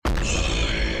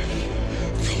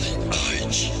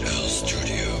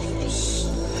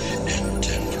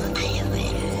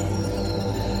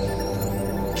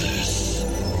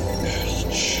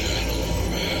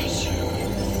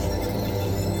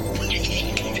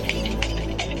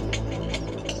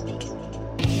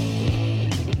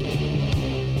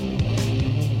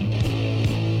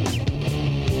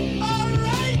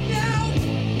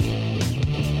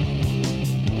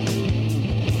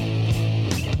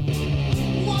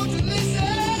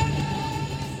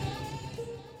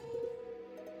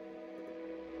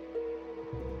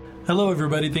Hello,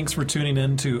 everybody. Thanks for tuning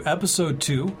in to episode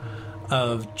 2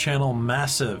 of Channel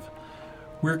Massive.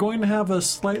 We're going to have a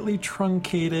slightly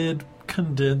truncated,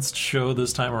 condensed show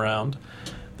this time around.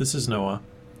 This is Noah,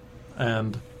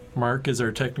 and Mark is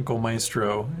our technical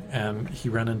maestro, and he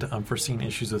ran into unforeseen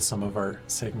issues with some of our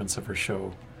segments of our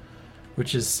show,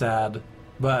 which is sad.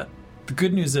 But the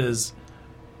good news is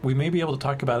we may be able to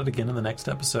talk about it again in the next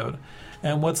episode.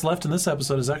 And what's left in this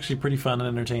episode is actually pretty fun and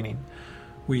entertaining.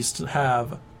 We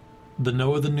have the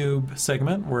Noah the Noob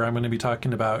segment, where I'm going to be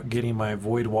talking about getting my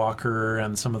Void Walker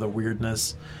and some of the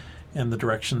weirdness and the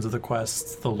directions of the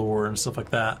quests, the lore, and stuff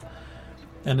like that.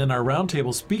 And in our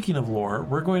roundtable, speaking of lore,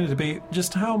 we're going to debate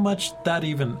just how much that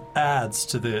even adds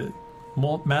to the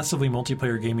massively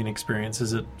multiplayer gaming experience.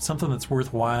 Is it something that's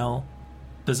worthwhile?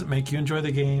 Does it make you enjoy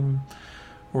the game?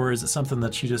 Or is it something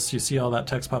that you see all that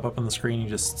text pop up on the screen, you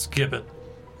just skip it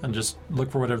and just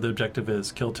look for whatever the objective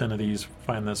is. Kill 10 of these,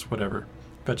 find this, whatever.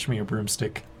 Fetch me a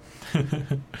broomstick.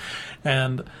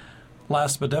 And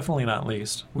last but definitely not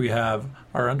least, we have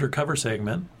our undercover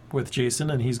segment with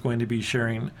Jason, and he's going to be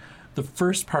sharing the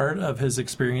first part of his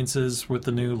experiences with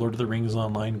the new Lord of the Rings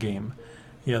Online game.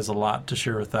 He has a lot to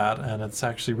share with that, and it's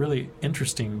actually really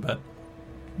interesting, but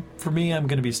for me, I'm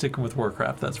going to be sticking with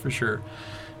Warcraft, that's for sure.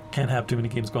 Can't have too many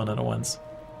games going on at once.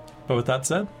 But with that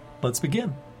said, let's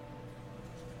begin.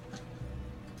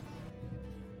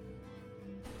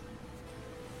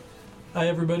 Hi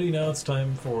everybody, now it's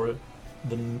time for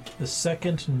the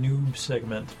second noob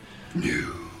segment.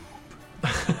 Noob.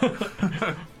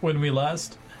 When we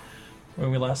last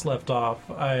left off,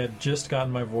 I had just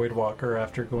gotten my Void Walker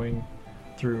after going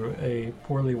through a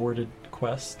poorly worded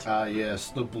quest. Yes,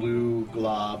 the blue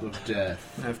glob of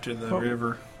death. After the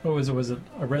river. What was it? Was it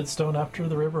a red stone after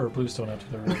the river or a blue stone after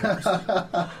the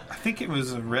river? I think it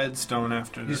was a red stone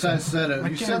after the river. You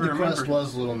said the quest remember.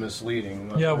 was a little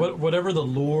misleading. Yeah, whatever the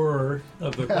lore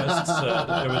of the quest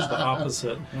said, it was the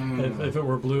opposite. If it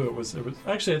were blue, it was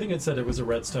actually, I think it said it was a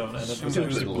red stone, and it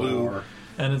was blue.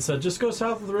 And it said, just go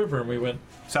south of the river, and we went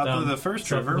south of the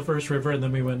first river, and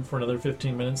then we went for another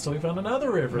 15 minutes till we found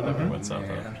another river that we went south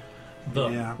of.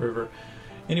 The river.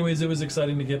 Anyways, it was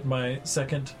exciting to get my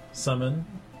second summon.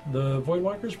 The Void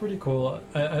Walker is pretty cool.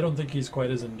 I don't think he's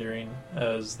quite as endearing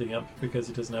as the Imp because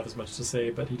he doesn't have as much to say,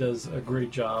 but he does a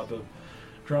great job of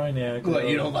drawing aggro. What,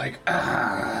 you don't like,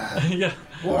 yeah.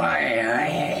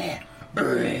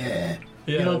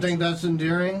 You don't think that's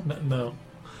endearing? No.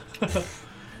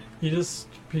 He's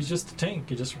just a tank.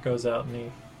 He just goes out and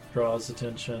he draws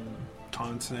attention.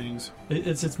 Taunts things.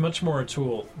 It's much more a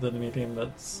tool than anything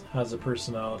that has a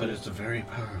personality. But it's a very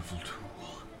powerful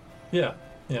tool. Yeah.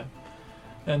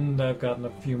 And I've gotten a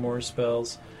few more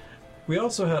spells. We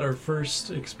also had our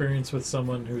first experience with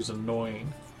someone who's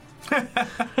annoying.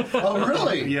 Oh,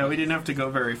 really? Yeah, we didn't have to go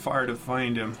very far to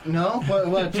find him. No?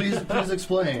 What? Please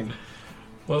explain.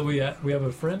 Well, we have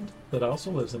a friend that also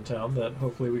lives in town that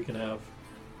hopefully we can have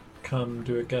come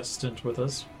do a guest stint with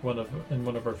us in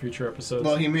one of our future episodes.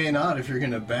 Well, he may not if you're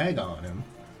going to bag on him.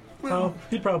 Well,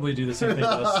 he'd probably do the same thing to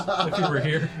us if he were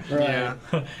here. Right.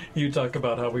 Yeah. You'd talk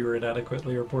about how we were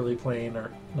inadequately or poorly playing or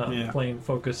not playing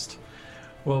focused.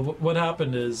 Well, what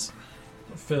happened is,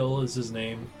 Phil is his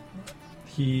name.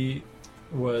 He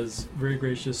was very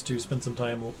gracious to spend some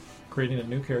time creating a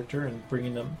new character and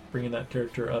bringing that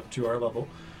character up to our level,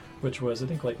 which was, I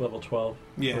think, like level 12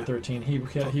 or 13. He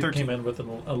 13. Came in with a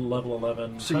level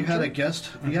 11. So hunter. you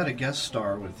had a guest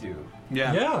star with you.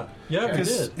 Yeah, we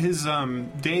did. His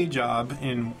day job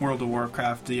in World of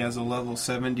Warcraft, he has a level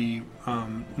 70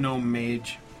 gnome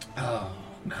mage. Oh,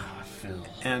 Phil.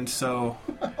 And so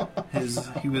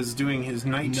he was doing his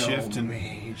night shift and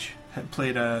had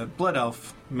played a blood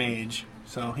elf mage.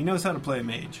 So he knows how to play a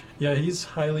mage. Yeah, he's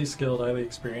highly skilled, highly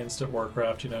experienced at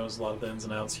Warcraft. He knows a lot of the ins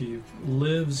and outs. He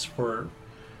lives for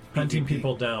hunting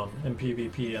people down in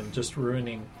PvP and just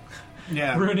ruining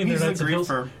their nights.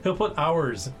 He'll put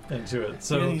hours into it.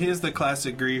 So he is the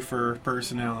classic griefer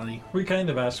personality. We kind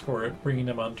of asked for it, bringing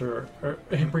him into our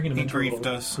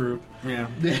group. Yeah.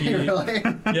 Really?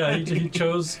 Yeah, he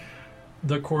chose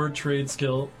the core trade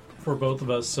skill for both of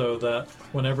us, so that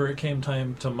whenever it came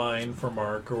time to mine for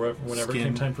Mark, or whenever it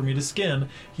came time for me to skin,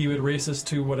 he would race us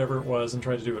to whatever it was and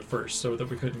try to do it first, so that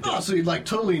we couldn't get... Oh, so you'd like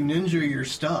totally ninja your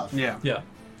stuff. Yeah.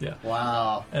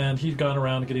 Wow. And he'd gone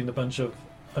around getting a bunch of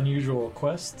unusual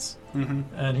quests,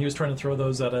 and he was trying to throw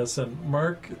those at us, and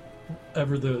Mark,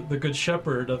 ever the good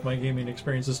shepherd of my gaming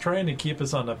experience, is trying to keep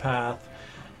us on a path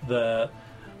that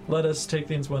let us take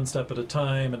things one step at a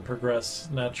time and progress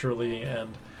naturally,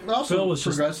 and It also Phil was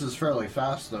progresses fairly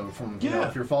fast, though. From you know, Yeah.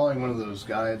 if you're following one of those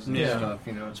guides and Yeah. stuff,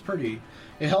 you know, it's pretty.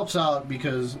 It helps out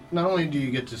because not only do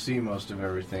you get to see most of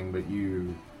everything, but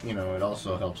you know, it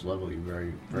also helps level you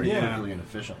very, very Yeah. quickly and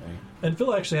efficiently. And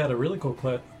Phil actually had a really cool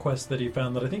quest that he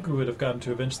found that I think we would have gotten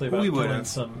to eventually about We would killing have.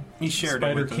 some He shared it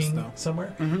Spider with us, King though.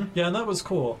 somewhere. Mm-hmm. Yeah, and that was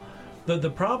cool. The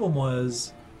problem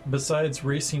was, besides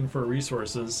racing for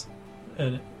resources,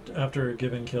 and after a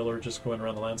given kill or just going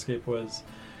around the landscape, was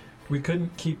we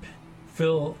couldn't keep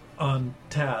Phil on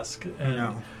task, and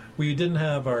No. we didn't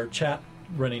have our chat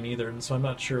running either, and so I'm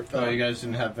not sure if Oh, you guys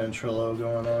didn't have Ventrilo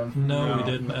going on? No, we No.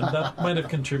 didn't, and that might have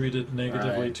contributed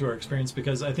negatively Right. to our experience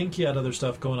because I think he had other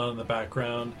stuff going on in the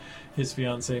background. His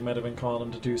fiance might have been calling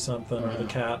him to do something, or the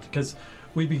cat, because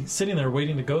we'd be sitting there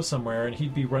waiting to go somewhere, and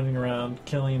he'd be running around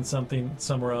killing something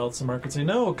somewhere else, and Mark would say,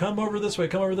 "No, come over this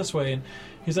way, and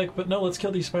he's like, "But no, let's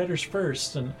kill these spiders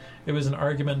first." And it was an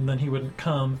argument, and then he wouldn't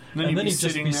come, Then and he'd then be he'd just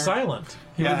sitting be there. silent.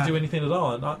 He Yeah. wouldn't do anything at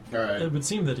all, and Right. it would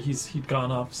seem that he'd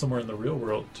gone off somewhere in the real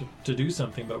world to do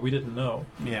something, but we didn't know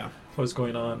Yeah. what was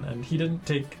going on, and he didn't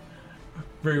take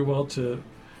very well to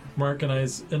Mark and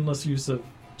I's endless use of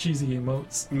cheesy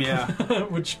emotes, Yeah.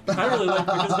 which I really like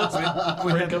because that's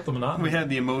We break had, up the monotony. we had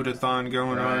the emotathon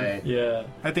going on. Right. Yeah,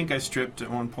 I think I stripped at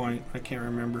one point. I can't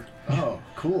remember. Oh,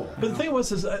 cool. but the thing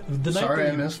was, is the night Sorry that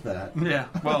I you- missed that. Yeah.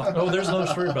 Well. Oh, there's another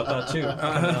story about that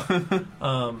too.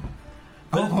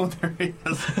 Oh, there he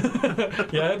is.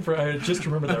 Yeah, I just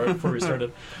remembered that right before we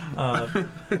started.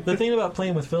 The thing about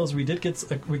playing with Phil is we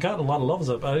got a lot of levels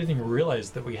up. I didn't even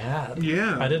realize that we had.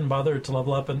 Yeah. I didn't bother to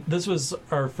level up, and this was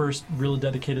our first really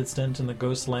dedicated stint in the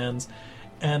Ghost Lands,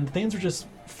 and things were just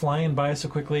flying by so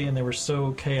quickly, and they were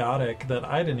so chaotic that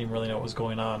I didn't even really know what was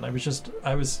going on. I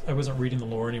wasn't reading the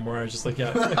lore anymore. I was just like,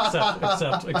 yeah,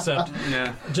 accept,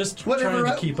 Yeah. just trying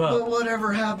to keep up. But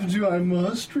whatever happened to I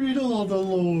must read all the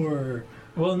lore?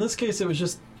 Well, in this case, it was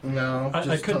just No, I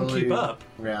just couldn't totally, keep up.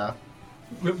 Yeah.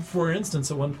 For instance,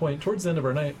 at one point, towards the end of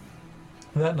our night,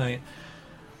 that night,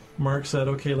 Mark said,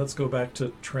 "Okay, let's go back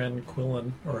to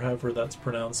Tranquillin, or however that's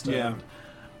pronounced." Yeah. And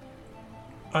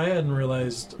I hadn't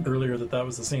realized earlier that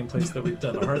was the same place that we'd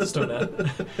done a Hearthstone at,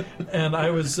 and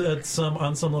I was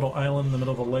on some little island in the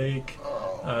middle of a lake,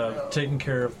 taking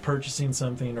care of purchasing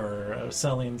something or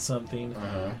selling something,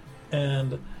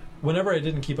 and whenever I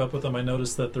didn't keep up with them, I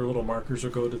noticed that their little markers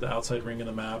would go to the outside ring of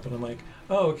the map, and I'm like,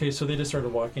 oh, okay, so they just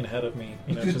started walking ahead of me,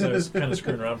 because I was kind of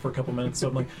screwing around for a couple minutes. So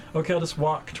I'm like, okay, I'll just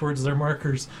walk towards their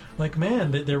markers. I'm like,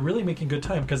 man, they're really making good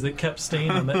time because they kept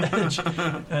staying on the edge.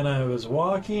 And I was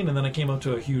walking, and then I came up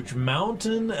to a huge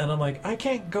mountain, and I'm like, I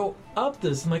can't go up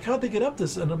this. I'm like, how'd they get up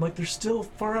this? And I'm like, they're still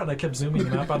far out. And I kept zooming the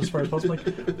map out as far as possible. I'm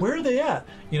like, where are they at?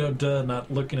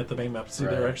 Not looking at the main map to see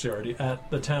they're Right. actually already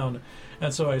at the town.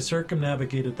 And so I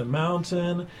circumnavigated the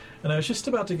mountain, and I was just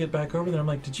about to get back over there. I'm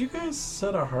like, did you guys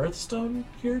set a Hearthstone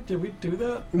here? Did we do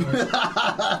that?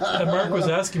 And Mark was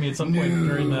asking me at some point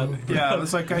during that. Yeah, it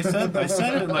was like I said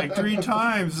it like 3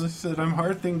 times. I said I'm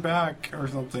hearthing back or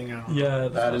something. I don't know. Yeah.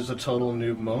 That is a total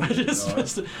noob moment. I just you know?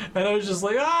 missed it. And I was just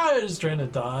like, I was just trying to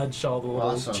dodge all the little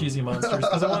Awesome. cheesy monsters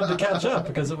because I wanted to catch up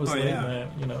because it was Oh, late yeah.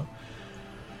 night,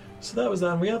 So that was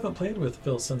that. And we haven't played with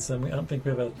Phil since then. I don't think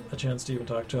we've had a chance to even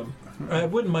talk to him. I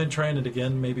wouldn't mind trying it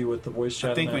again, maybe with the voice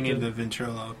chat. I think and we that need too. the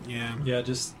Ventrilo. Yeah. Yeah,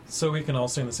 just so we can all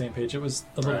stay on the same page. It was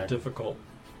a little Right. difficult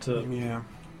to Yeah.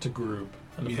 group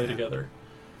and to play Yeah. together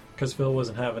because Phil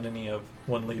wasn't having any of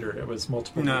one leader. It was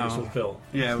multiple No. leaders with Phil.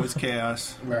 Yeah, it was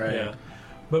chaos. Right. Yeah,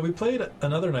 but we played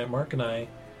another night, Mark and I,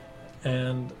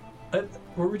 and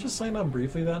were we just signed on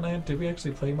briefly that night? Did we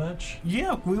actually play much?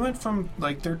 Yeah, we went from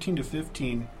like 13 to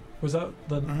 15. Was that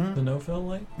the Mhm. the no Phil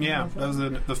night? Yeah, No Phil? that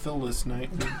was the fill list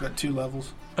night. We got 2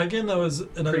 levels. Again, that was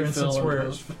another Pre-Phil instance and where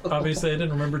post-Phil. obviously I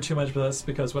didn't remember too much, but that's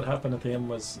because what happened at the end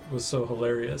was so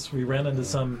hilarious. We ran into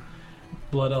some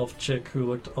blood elf chick who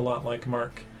looked a lot like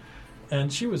Mark,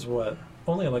 and she was what?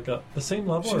 Only like the same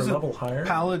level She or was a a level higher?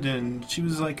 Paladin. She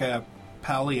was like a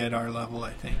pally at our level,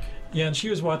 I think. Yeah, and she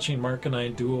was watching Mark and I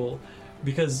duel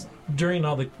because during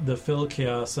all the Phil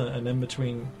chaos and in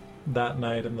between that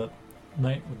night and the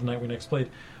night we next played,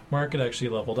 Mark had actually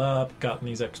leveled up, gotten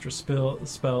these extra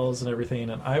spells and everything,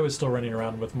 and I was still running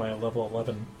around with my level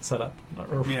 11 setup,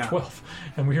 or Yeah. 12,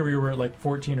 and we were at like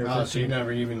 14 or 15. So you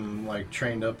never even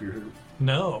trained up your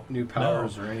No. new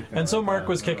powers or anything. And so like Mark that,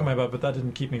 was kicking no. my butt, but that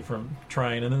didn't keep me from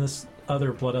trying. And then this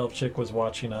other blood elf chick was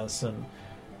watching us, and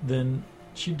then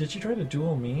did she try to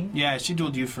duel me? Yeah, she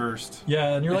dueled you first.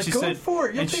 Yeah, and you're And like, she go said- for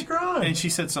it, you'll and take she- her on. And she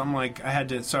said something like, I had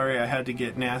to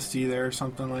get nasty there or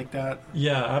something like that.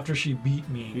 Yeah, after she beat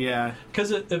me. Yeah.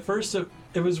 Because at first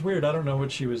it was weird. I don't know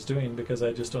what she was doing because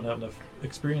I just don't have enough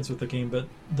experience with the game. But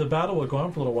the battle would go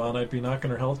on for a little while, and I'd be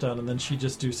knocking her health down, and then she'd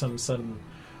just do some sudden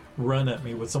run at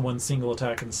me with some one single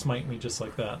attack and smite me just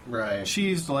like that. Right. She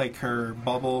used like her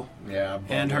bubble,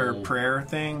 and her prayer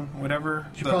thing, whatever.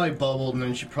 She probably bubbled, and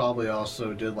then she probably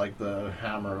also did like the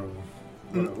hammer of.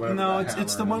 No,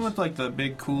 it's the one with like the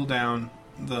big cooldown.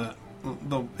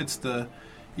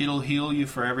 It'll heal you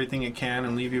for everything it can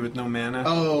and leave you with no mana.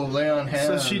 Oh, lay on hands.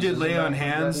 So she did lay on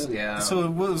hands. Yeah. So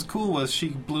what was cool was she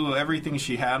blew everything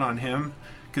she had on him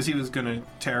because he was going to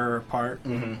tear her apart.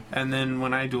 Mm-hmm. And then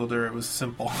when I dueled her, it was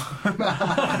simple.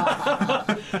 Yeah,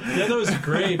 that was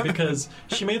great because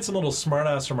she made some little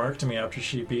smart-ass remark to me after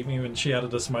she beat me when she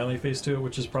added a smiley face to it,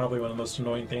 which is probably one of the most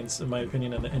annoying things, in my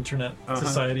opinion, in the internet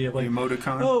society of like, the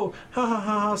emoticon. Oh, ha ha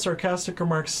ha ha, sarcastic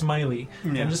remarks, smiley.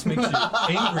 Yeah. And just makes you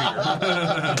angrier.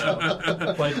 You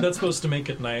know? Like, that's supposed to make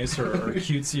it nice or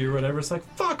cutesy or whatever. It's like,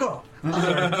 fuck off. You'll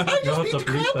have to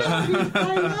bleep that.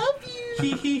 I love you.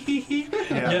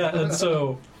 Yeah, and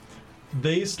so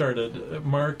they started,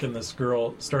 Mark and this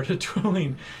girl started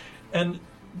dueling, and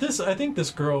I think this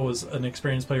girl was an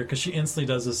experienced player because she instantly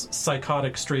does this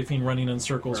psychotic strafing, running in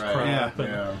circles crap.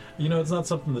 Yeah, and, you know, it's not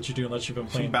something that you do unless you've been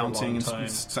playing bouncing for a long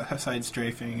time. and side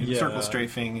strafing and circle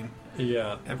strafing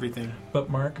and everything. But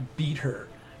Mark beat her.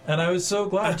 And I was so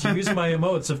glad to use my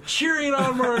emotes of cheering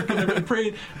on Mark and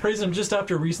praise him just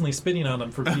after recently spitting on him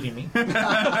for beating me. Well,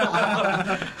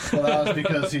 that was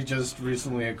because he just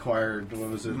recently acquired,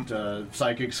 what was it,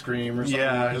 Psychic Scream or something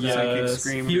like that? Psychic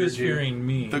Scream. He was fearing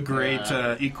me. The great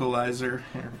equalizer.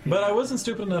 But I wasn't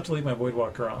stupid enough to leave my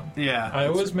Voidwalker on. Yeah. I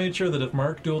always made sure that if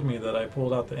Mark dueled me that I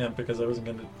pulled out the imp because I wasn't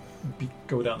going to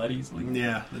go down that easily.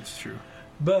 Yeah, that's true.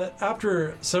 But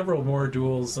after several more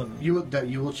duels and you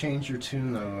will change your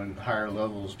tune though in higher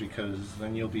levels because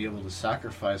then you'll be able to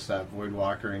sacrifice that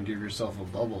Voidwalker and give yourself a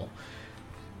bubble.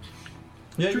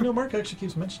 Yeah, you know, Mark actually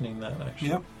keeps mentioning that. Actually,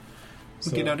 yep.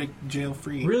 So, get out of jail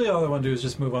free. Really, all I want to do is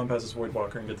just move on past this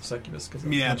Voidwalker and get the Succubus.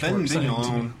 Then you'll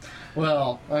own.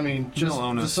 Well, I mean, just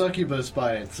the Succubus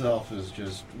by itself is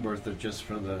just worth it just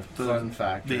for the fun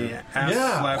factor. The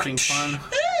ass-slapping fun.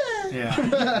 Yeah.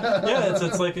 Yeah,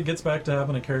 it's like it gets back to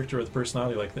having a character with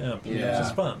personality like the imp. Yeah. It's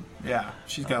just fun. Yeah,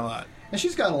 she's got a lot. And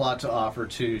she's got a lot to offer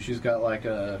too. She's got like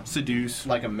a seduce,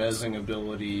 like a mezzing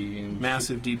ability, and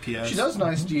massive DPS. She does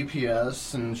nice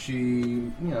DPS, and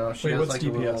she has what's like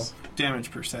DPS? a little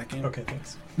damage per second. Okay,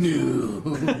 thanks. No.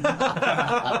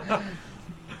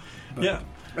 Yeah.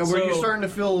 And were you starting to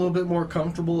feel a little bit more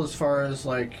comfortable as far as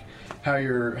like how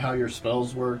your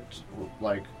spells worked,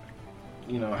 like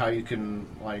how you can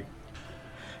like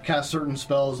cast certain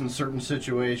spells in certain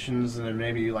situations, and then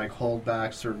maybe like hold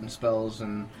back certain spells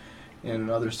in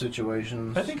other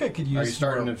situations? I think I could use. Are you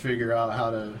starting to figure out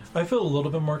how to? I feel a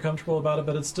little bit more comfortable about it,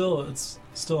 but it's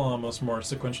still almost more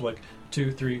sequential, like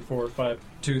 2, 3, 4, 5,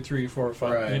 2, 3, 4,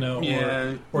 5. Right.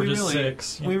 Or just really,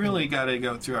 6. We really got to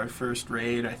go through our first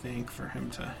raid, I think, for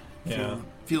him to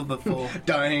feel the full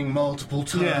dying multiple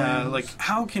times. Yeah, like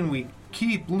how can we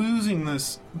keep losing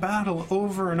this battle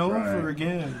over and over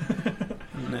again?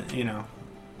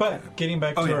 But getting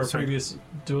back to our previous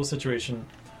duel situation,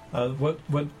 what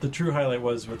the true highlight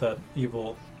was with that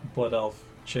evil blood elf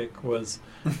chick was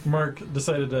Mark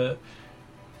decided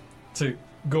to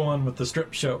go on with the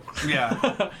strip show.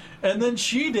 Yeah. And then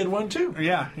she did one too.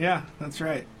 Yeah, that's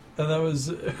right. And that was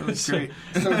great.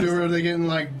 So were they getting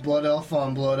like blood elf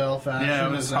on blood elf action? Yeah,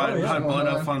 it was hot blood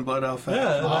elf on blood elf action.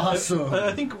 Yeah, awesome.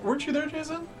 I think, weren't you there,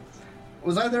 Jason?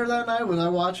 Was I there that night? Was I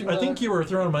watching that? I think you were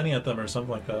throwing money at them or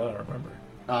something like that. I don't remember.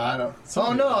 I don't.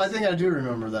 I think I do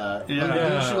remember that. Yeah.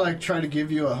 Didn't she like try to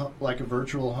give you a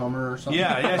virtual Hummer or something?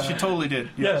 Yeah, she totally did.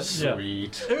 Yeah,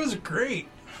 sweet. It was great.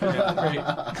 Great.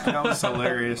 That was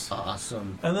hilarious.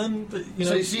 Awesome. And then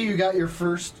so you see, you got your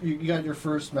first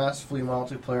massively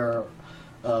multiplayer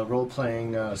role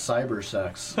playing cyber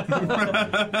sex.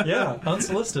 Yeah,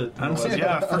 unsolicited.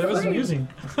 Yeah, it was amusing.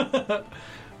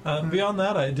 Beyond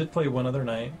that, I did play one other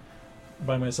night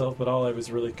by myself, but all I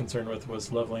was really concerned with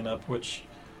was leveling up, which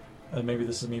maybe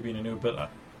this is me being a noob, but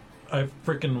I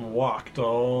freaking walked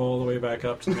all the way back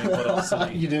up to the main Blood Elf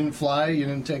City. You didn't fly? You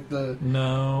didn't take the...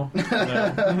 No.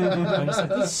 I'm just like,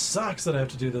 this sucks that I have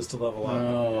to do this to level up.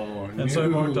 No. And so I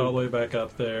walked all the way back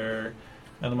up there,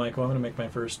 and I'm like, well, I'm going to make my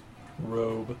first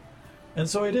robe. And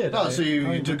so I did. So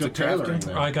you took a tailoring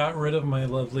then. I got rid of my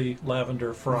lovely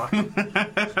lavender frock.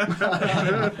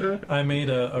 I made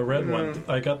a red one.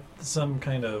 I got some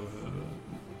kind of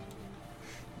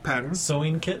Pattern.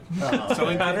 sewing kit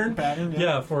Sewing pattern. pattern,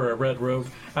 Yeah, for a red robe.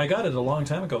 I got it a long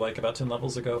time ago, like about 10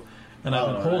 levels ago, and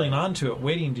I've been holding on to it,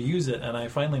 waiting to use it, and I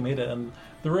finally made it. And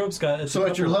the robe's got. It's So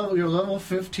at your level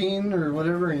 15 or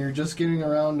whatever, and you're just getting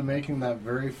around to making that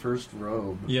very first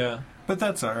robe. Yeah. But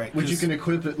that's all right. Which you can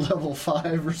equip at level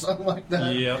 5 or something like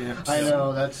that. Yep. Yeah. I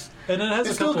know that's. And it has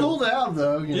It's a couple. still cool to have,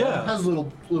 though. You know, Yeah. it has a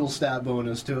little stat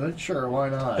bonus to it. Sure, why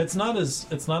not? It's not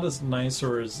as nice,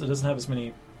 or as it doesn't have as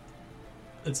many.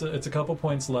 It's a couple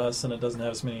points less, and it doesn't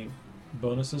have as many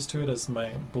bonuses to it as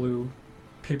my blue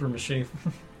paper mache.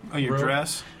 Oh, your robe.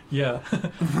 dress? Yeah,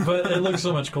 but it looks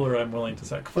so much cooler. I'm willing to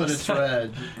sacrifice. But it's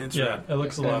red. It's Yeah, red. it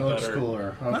looks a It lot looks better.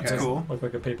 cooler. Okay. That's cool. Look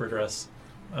like a paper dress.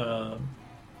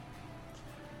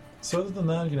 So other than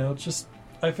that, it's just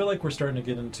I feel like we're starting to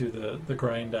get into the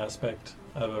grind aspect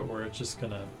of it, where it's just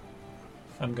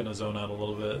I'm gonna zone out a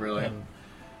little bit, Really? and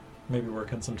maybe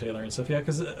work on some tailoring stuff. Yeah,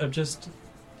 because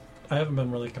I haven't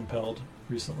been really compelled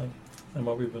recently in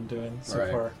what we've been doing so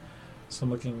Right. far. So I'm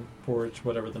looking forward to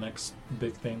whatever the next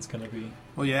big thing's going to be.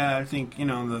 Well, yeah, I think,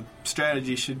 the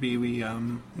strategy should be we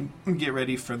get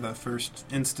ready for the first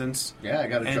instance. Yeah, I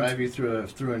got to And- drive you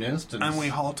through an instance. And we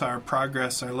halt our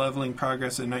leveling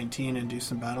progress at 19 and do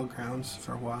some battlegrounds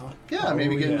for a while. Yeah,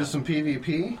 maybe Oh, get yeah. into some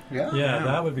PvP. Yeah. Yeah, Yeah.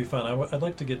 that would be fun. I'd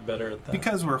like to get better at that.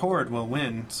 Because we're Horde, we'll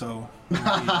win, so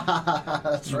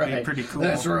That's it'd be right. pretty cool.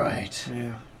 That's right.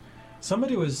 Yeah.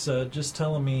 Somebody was just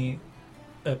telling me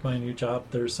at my new job,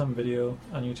 there's some video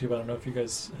on YouTube, I don't know if you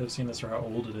guys have seen this or how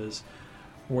old it is,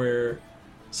 where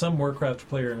some Warcraft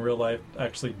player in real life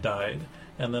actually died,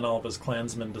 and then all of his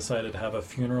clansmen decided to have a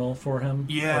funeral for him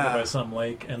Yeah. over by some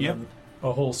lake, and Yep. then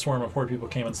a whole swarm of Horde people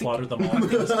came and slaughtered them all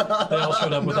because they all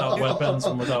showed up without weapons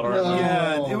and without armor. No.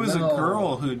 Yeah, it was no. a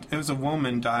girl it was a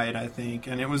woman died, I think,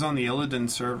 and it was on the Illidan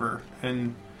server,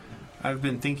 and I've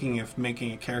been thinking of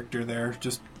making a character there,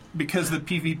 just because the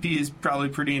PvP is probably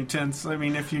pretty intense. I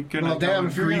mean, if you're gonna Well, damn,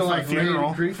 if you're grief gonna a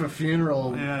funeral, grief a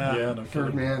funeral, yeah, Yeah, no for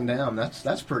kidding. man, damn,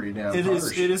 that's pretty damn it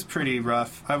harsh. is pretty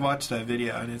rough. I watched that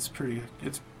video, and it's funny.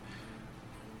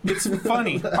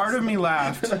 Part of me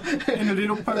laughed, and a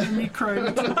little part of me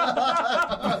cried.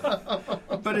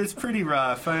 But it's pretty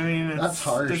rough. I mean, That's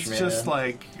harsh, It's man. just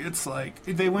like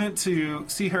they went to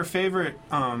see her favorite.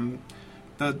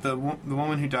 The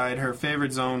woman who died, her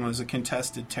favorite zone was a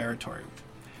contested territory.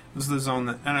 It was the zone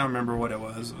that I don't remember what it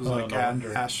was. It was Oh, like no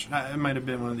wonder. Ash. It might have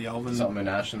been one of the Elven Something in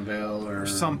Ashenvale or or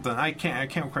something. I can't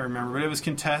quite remember, but it was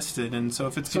contested, and so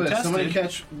if it's So contested,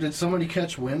 did somebody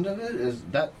catch wind of it?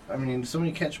 Did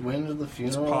somebody catch wind of the it's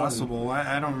funeral? possible.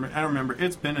 I don't remember.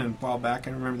 It's been a while back.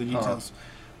 I don't remember the details,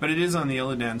 but it is on the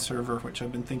Illidan server, which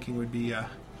I've been thinking would be a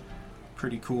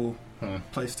pretty cool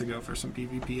place to go for some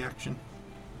PvP action.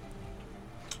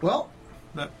 Well,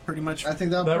 That pretty much. I think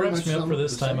that That pretty wraps much me up for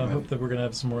sums this the time. I segment. hope that we're going to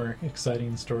have some more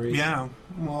exciting stories. Yeah,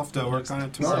 we'll have to work on it All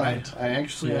tomorrow. right. I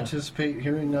actually Yeah. anticipate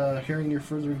hearing your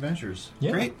further adventures.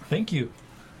 Yeah, Great. Thank you.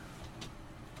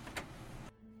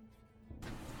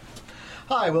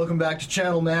 Hi, welcome back to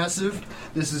Channel Massive.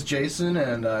 This is Jason,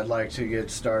 and I'd like to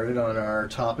get started on our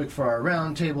topic for our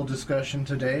roundtable discussion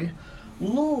today: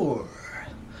 lore.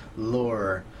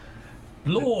 Lore.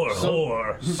 Lore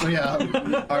whore. So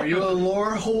yeah, are you a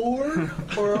lore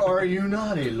whore, or are you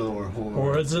not a lore whore?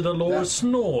 Or is it a lore That-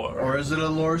 snore? Or is it a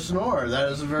lore snore? That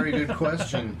is a very good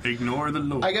question. Ignore the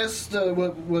loop. I guess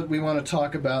what we want to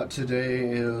talk about today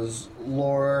is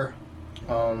lore.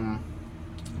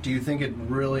 Do you think it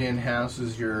really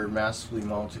enhances your massively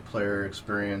multiplayer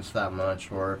experience that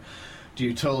much, or do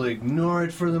you totally ignore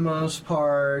it for the most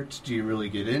part? Do you really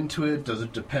get into it? Does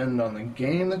it depend on the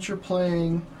game that you're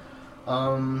playing?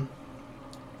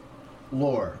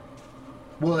 Lore.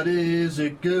 What is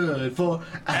it good for?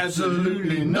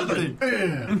 Absolutely nothing.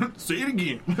 Yeah. Say it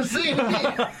again. See it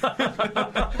again.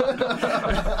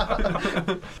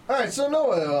 All right, so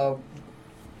Noah,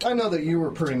 I know that you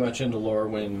were pretty much into lore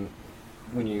when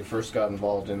you first got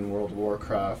involved in World of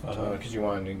Warcraft because you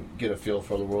wanted to get a feel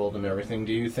for the world and everything.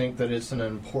 Do you think that it's an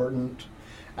important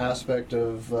aspect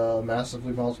of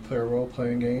massively multiplayer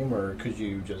role-playing game, or could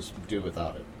you just do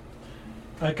without it?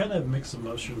 I kind of have mixed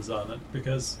emotions on it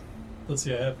because, let's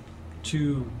see, I have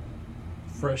two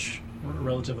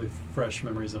relatively fresh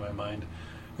memories in my mind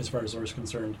as far as lore is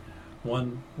concerned.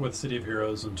 One with City of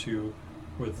Heroes and two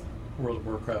with World of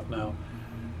Warcraft now.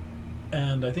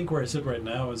 And I think where I sit right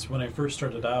now is when I first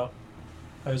started out,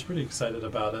 I was pretty excited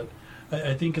about it.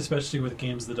 I think especially with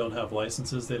games that don't have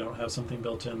licenses, they don't have something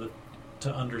built in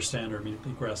to understand or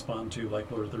immediately grasp onto,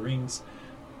 like Lord of the Rings.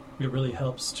 It really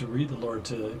helps to read the lore,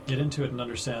 to get into it and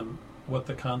understand what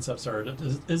the concepts are.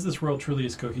 Is this world truly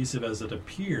as cohesive as it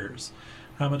appears?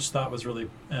 how much thought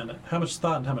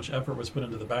and how much effort was put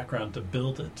into the background to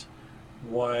build it.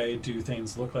 Why do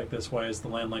things look like this? Why is the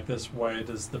land like this? Why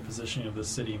does the positioning of the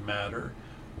city matter?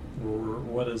 Or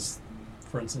what is,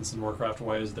 for instance, in Warcraft,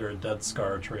 why is there a Dead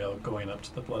Scar trail going up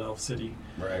to the Blood Elf city?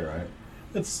 Right.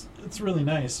 It's really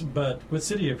nice, but with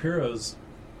City of Heroes,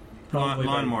 probably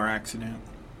lawnmower accident.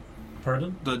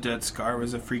 Pardon? The Dead Scar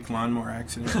was a freak lawnmower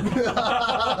accident. I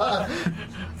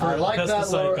like that.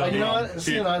 pesticide You know gone what?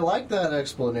 See, I like that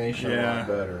explanation a lot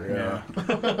better.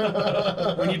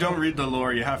 Yeah. When you don't read the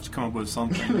lore, you have to come up with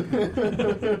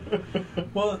something.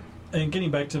 Well, and getting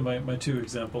back to my two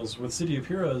examples, with City of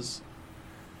Heroes,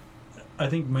 I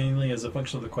think mainly as a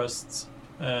function of the quests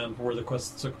and where the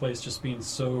quests took place just being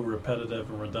so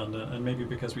repetitive and redundant, and maybe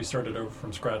because we started over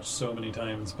from scratch so many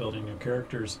times building new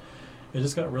characters, it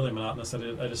just got really monotonous.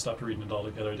 I just stopped reading it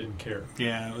altogether. I didn't care.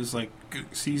 Yeah, it was like,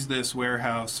 seize this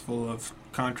warehouse full of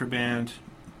contraband,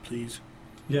 please.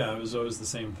 Yeah, it was always the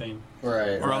same thing.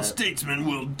 Right. Or else statesmen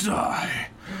will die.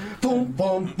 Boom,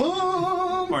 boom,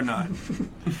 boom. Or not.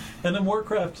 And in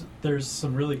Warcraft, there's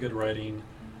some really good writing.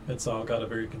 It's all got a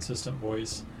very consistent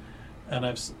voice. And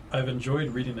I've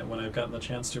enjoyed reading it when I've gotten the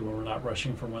chance to, when we're not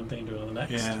rushing from one thing to the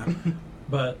next. Yeah.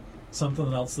 But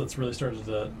something else that's really started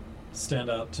to stand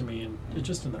out to me, and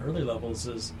just in the early levels,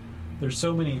 is there's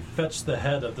so many fetch the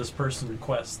head of this person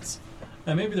quests.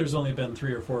 And maybe there's only been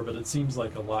 3 or 4, but it seems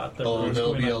like a lot.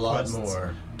 There'll be a lot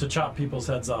more. To chop people's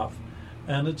heads off.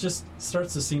 And it just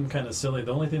starts to seem kind of silly.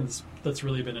 The only thing that's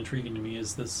really been intriguing to me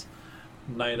is this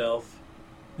night elf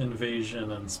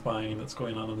invasion and spying that's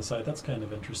going on the side. That's kind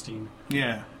of interesting.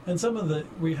 Yeah. And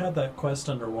we had that quest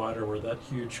underwater where that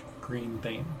huge green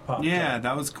thing popped up.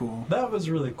 That was cool. That was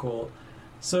really cool.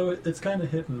 So it's kind of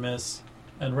hit and miss,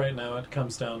 and right now it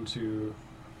comes down to,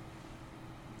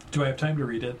 do I have time to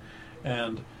read it,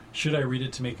 and should I read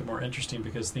it to make it more interesting,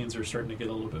 because things are starting to get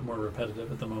a little bit more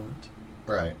repetitive at the moment.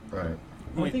 Right.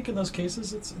 I think in those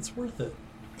cases it's worth it.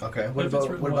 Okay. What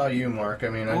about you, Mark? I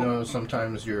mean, I know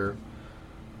sometimes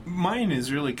Mine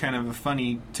is really kind of a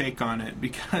funny take on it,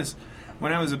 because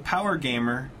when I was a power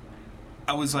gamer,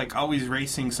 I was like always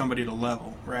racing somebody to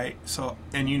level, right? So,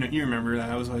 and you remember that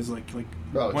I was always like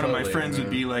one of my friends would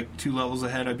be like 2 levels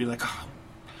ahead. I'd be like, oh.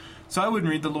 So I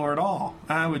wouldn't read the lore at all.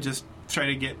 I would just try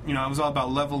to get, I was all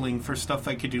about leveling for stuff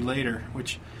I could do later,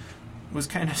 which was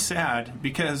kind of sad,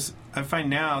 because I find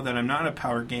now that I'm not a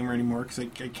power gamer anymore, because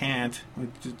I can't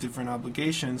with just different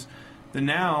obligations. Then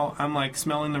now I'm like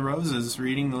smelling the roses,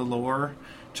 reading the lore,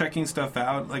 checking stuff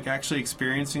out, like actually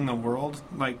experiencing the world.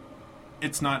 Like,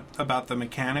 it's not about the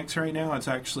mechanics right now. It's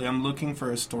actually, I'm looking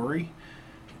for a story,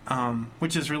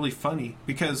 which is really funny,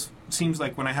 because it seems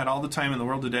like when I had all the time in the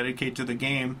world to dedicate to the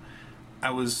game, I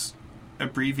was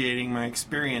abbreviating my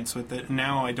experience with it.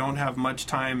 Now I don't have much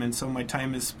time, and so my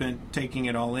time is spent taking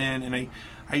it all in. And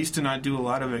I used to not do a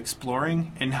lot of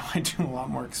exploring, and now I do a lot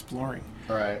more exploring.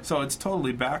 Right. So it's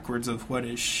totally backwards of what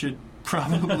it should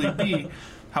probably be.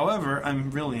 However, I'm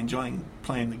really enjoying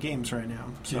playing the games right now.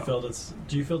 Do you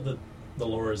feel that the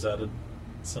lore has added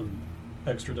some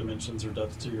extra dimensions or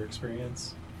depth to your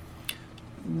experience?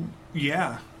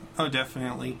 Yeah. Oh,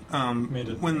 definitely. Made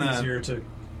it easier to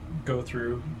go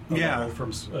through a level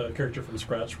from character from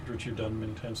scratch, which you've done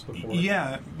many times before.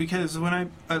 Yeah, because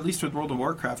at least with World of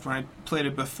Warcraft, when I played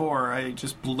it before, I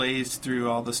just blazed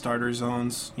through all the starter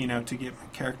zones, to get my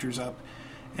characters up.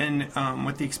 And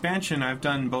with the expansion, I've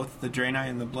done both the Draenei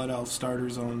and the Blood Elf starter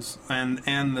zones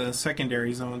and the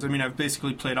secondary zones. I mean, I've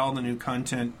basically played all the new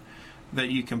content that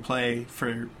you can play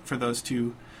for those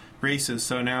 2 races.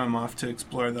 So now I'm off to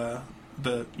explore the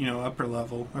upper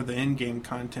level or the in-game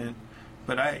content.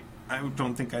 But I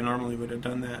don't think I normally would have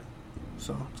done that.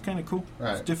 So it's kind of cool.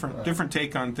 Right. It's different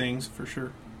take on things for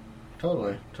sure.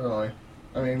 Totally.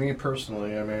 I mean, me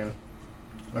personally, I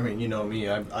mean, you know me,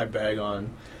 I bag on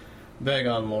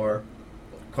lore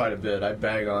quite a bit. I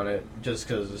bag on it just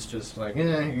because it's just like,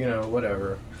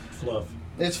 whatever. Fluff.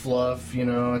 It's fluff,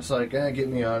 it's like, get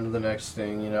me on to the next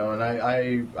thing, and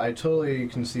I totally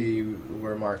can see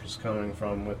where Mark is coming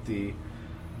from with the,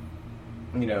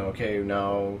 okay,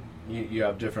 now you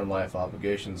have different life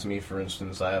obligations. Me, for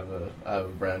instance, I have a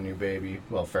brand new baby,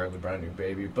 well, fairly brand new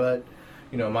baby, but,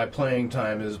 my playing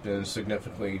time has been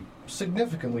significantly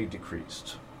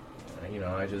decreased. I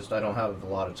don't have a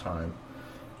lot of time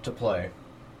to play.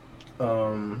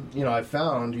 I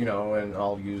found, and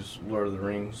I'll use Lord of the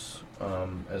Rings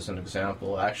as an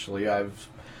example. Actually, I've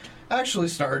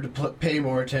started to pay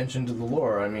more attention to the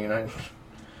lore. I mean,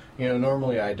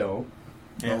 normally I don't.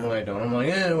 Yeah. Normally I don't. I'm like,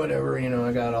 whatever,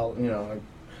 I got all,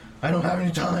 I don't have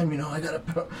any time,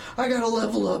 I gotta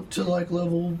level up to like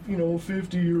level,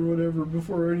 50 or whatever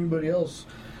before anybody else.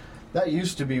 That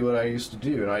used to be what I used to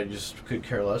do, and I just could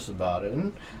care less about it.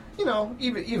 And,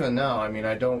 even now,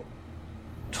 I don't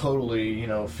totally,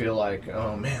 feel like,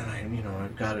 oh man,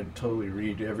 I've got to totally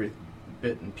read every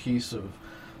bit and piece of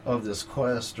this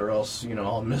quest, or else,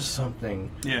 I'll miss something.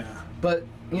 Yeah. But,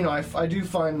 I do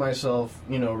find myself,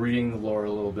 reading the lore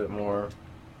a little bit more,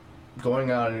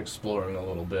 going out and exploring a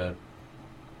little bit.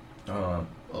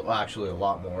 Actually, a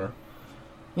lot more.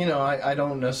 I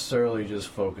don't necessarily just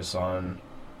focus on,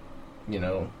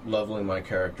 leveling my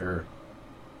character.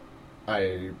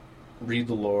 I read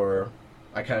the lore,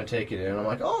 I kind of take it in, I'm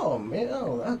like, oh,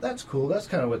 man, that's cool, that's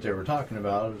kind of what they were talking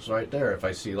about, it's right there. If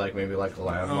I see, like, maybe, like, a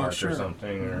landmark or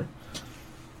something, or...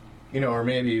 or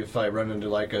maybe if I run into,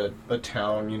 like, a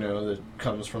town, that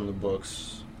comes from the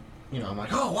books, I'm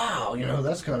like, oh, wow,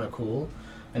 that's kind of cool.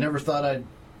 I never thought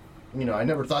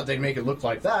they'd make it look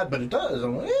like that, but it does.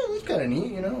 I'm like, yeah, that's kind of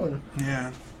neat, and...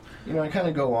 Yeah. I kind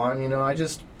of go on,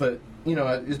 it's...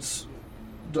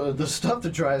 The stuff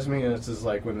that drives me nuts is,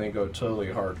 like, when they go totally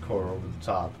hardcore over the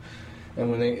top.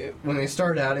 And when they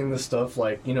start adding the stuff,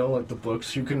 like, like the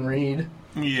books you can read...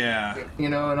 Yeah.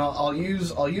 And I'll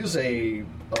use a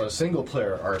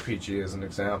single-player RPG as an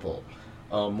example.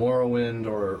 Morrowind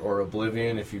or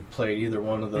Oblivion, if you've played either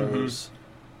one of those...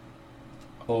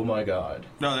 Oh my god.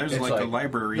 No, there's like a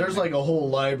library. There's like a whole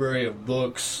library of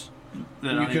books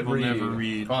that you I could will never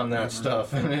read on that ever.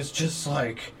 stuff. And it's just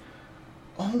like,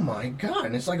 oh my god.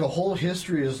 And it's like a whole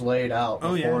history is laid out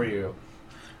before you.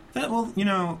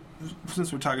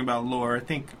 Since we're talking about lore, I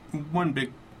think one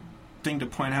big thing to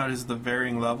point out is the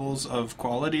varying levels of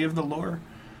quality of the lore.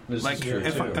 This like, is true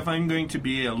if I'm going to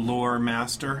be a lore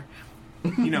master...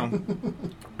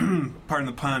 pardon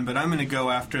the pun, but I'm going to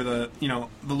go after the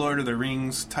Lord of the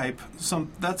Rings type.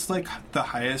 That's like the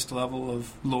highest level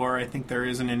of lore I think there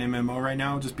is in an MMO right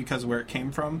now, just because of where it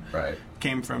came from. Right.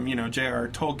 Came from, J.R.R.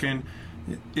 Tolkien.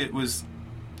 It was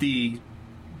the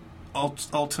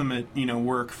ultimate,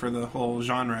 work for the whole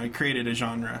genre. It created a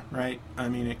genre, right?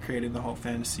 It created the whole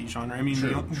fantasy genre.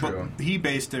 True. He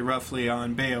based it roughly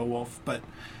on Beowulf, but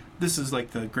this is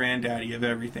like the granddaddy of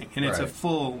everything, and it's a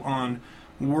full-on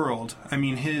world.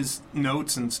 His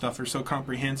notes and stuff are so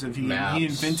comprehensive. He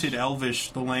invented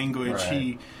Elvish, the language.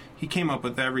 Right. He came up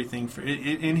with everything for it.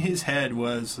 In his head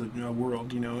was a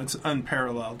world. It's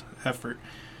unparalleled effort.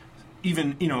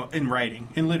 Even in writing,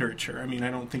 in literature. I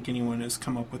don't think anyone has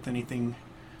come up with anything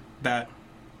that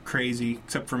crazy,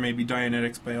 except for maybe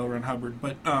Dianetics by L. Ron Hubbard.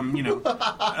 But that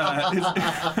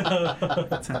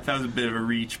was a bit of a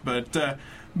reach. But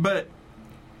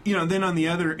then on the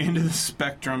other end of the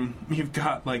spectrum, you've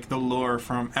got like the lore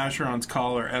from Asheron's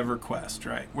Call or EverQuest,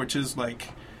 right? Which is like,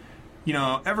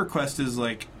 EverQuest is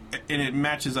like, and it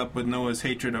matches up with Noah's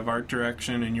hatred of art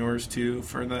direction and yours too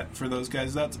for those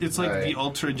guys. It's like the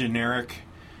ultra generic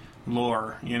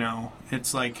lore,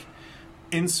 It's like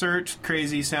insert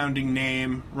crazy sounding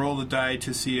name, roll the die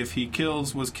to see if he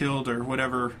was killed or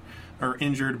whatever, or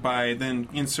injured by, then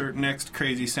insert next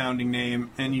crazy sounding name,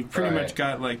 and you've pretty much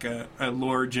got like a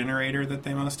lore generator that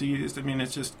they must have used.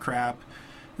 It's just crap.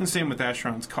 And same with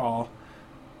Asheron's Call.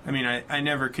 I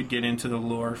never could get into the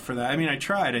lore for that. I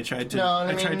tried to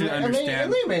understand.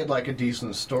 And they made like a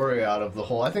decent story out of the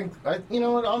whole.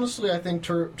 Honestly, I think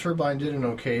Turbine did an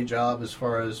okay job as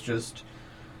far as just,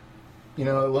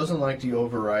 it wasn't like the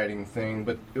overriding thing,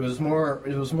 but it was more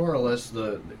or less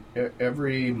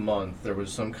every month there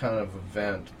was some kind of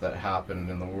event that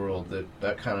happened in the world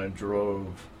that kind of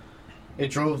drove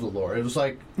the lore. It was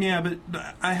like... Yeah, but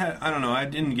I don't know, I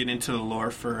didn't get into the lore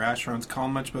for Asheron's Call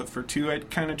much, but for 2 I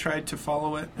kind of tried to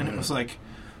follow it, and it was like,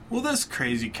 well, this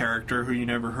crazy character who you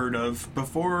never heard of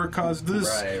before caused this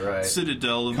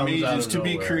citadel of mages to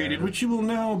be created, which you will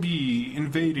now be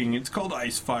invading. It's called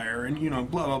Icefire, and,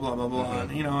 blah, blah, blah, blah, blah.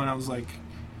 And I was like,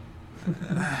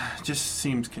 just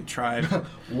seems contrived.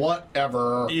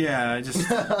 Whatever. Yeah,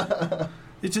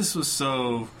 it just was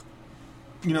so...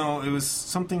 it was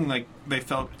something like they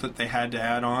felt that they had to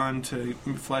add on to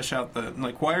flesh out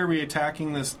why are we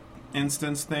attacking this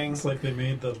instance thing? It's like they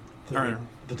made the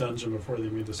dungeon before they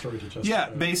made the story to justify. Yeah,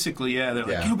 basically, yeah. They're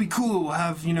like, it'll be cool. We'll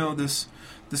have, this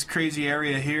crazy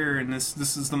area here, and this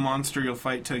is the monster you'll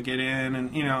fight to get in,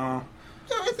 and, Yeah,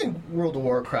 I think World of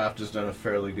Warcraft has done a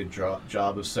fairly good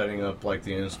job of setting up, like,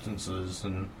 the instances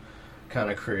and kind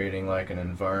of creating, like, an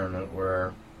environment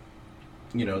where...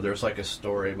 there's like a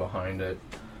story behind it.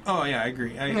 Oh yeah, I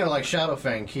agree. Like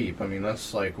Shadowfang Keep.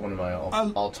 That's like one of my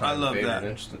all-time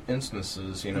favorite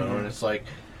instances. And it's like,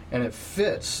 and it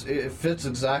fits. It fits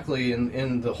exactly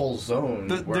in the whole zone.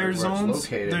 There's zones.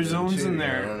 There's zones in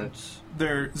there. And it's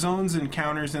their zones,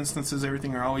 encounters, instances,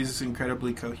 everything are always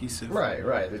incredibly cohesive.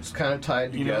 right. It's kind of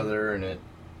tied together, and it,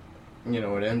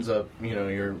 it ends up,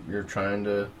 you're trying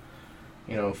to,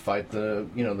 fight the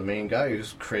main guy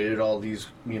who's created all these,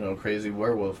 crazy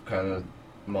werewolf kind of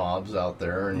mobs out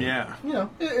there, and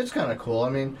it's kind of cool. I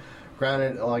mean,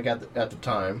 granted, like at the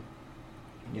time,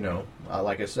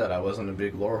 like I said, I wasn't a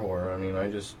big lore whore. I mean, I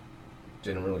just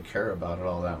didn't really care about it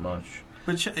all that much.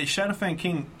 But Shadowfang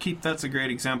King, that's a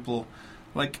great example.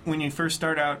 Like when you first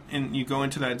start out and you go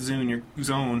into that zone, you're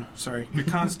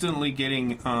constantly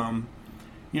getting,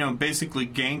 basically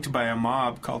ganked by a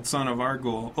mob called Son of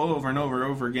Argul over and over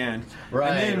and over again. Right.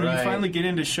 And then when you finally get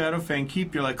into Shadowfang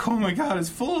Keep, you're like, oh my god, it's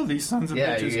full of these sons of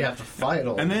bitches. Yeah, you have to fight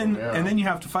all and then of them, and then you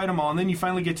have to fight them all, and then you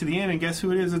finally get to the end, and guess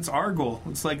who it is? It's Argul.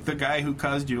 It's like the guy who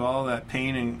caused you all that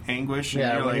pain and anguish.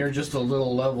 Yeah, and when you're just a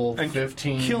little level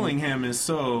 15, killing him is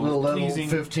so little pleasing.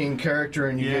 level 15 character,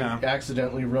 and you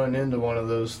accidentally run into one of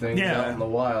those things out in the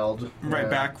wild.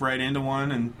 Right into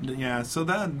one, and so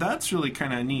that's really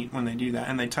kind of neat when they do that,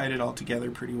 and they tied it all together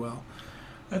pretty well.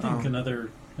 I think another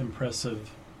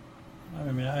impressive.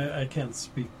 I mean, I can't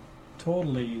speak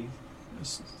totally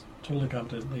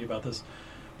competently about this,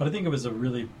 but I think it was a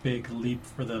really big leap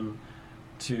for them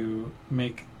to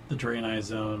make the Draenei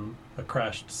Zone a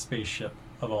crashed spaceship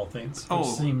of all things. Which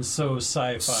seems so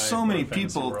sci-fi. So many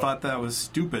people thought that was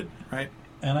stupid, right?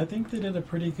 And I think they did a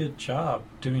pretty good job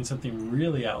doing something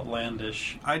really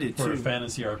outlandish for a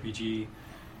fantasy RPG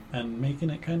and making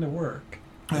it kind of work.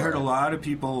 I heard a lot of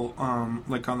people,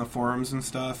 like on the forums and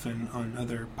stuff and on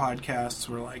other podcasts,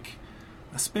 were like,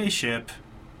 a spaceship?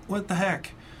 What the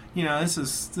heck? This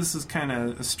is kind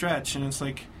of a stretch. And it's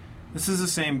like, this is the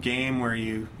same game where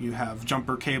you have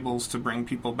jumper cables to bring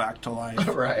people back to life.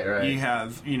 Right. You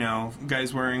have,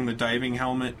 guys wearing the diving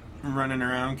helmet running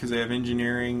around because they have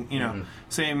engineering.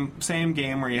 Same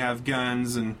game where you have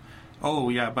guns and, oh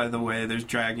yeah, by the way, there's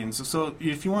dragons. So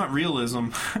if you want realism,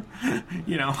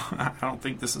 I don't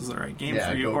think this is the right game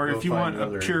for you. Or if you want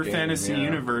a pure fantasy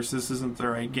universe, this isn't the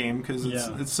right game because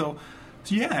it's so.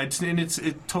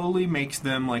 It totally makes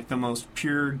them like the most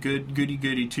pure,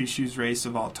 goody two shoes race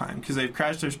of all time because they've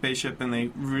crashed their spaceship and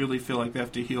they really feel like they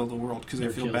have to heal the world because they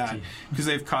feel bad because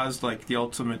they've caused like the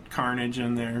ultimate carnage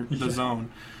in the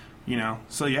zone.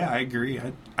 So I agree.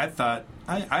 I thought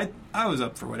I was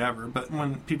up for whatever, but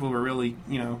when people were really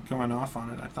going off on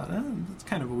it, I thought that's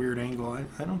kind of a weird angle.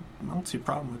 I don't see a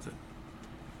problem with it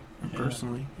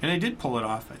personally, and they did pull it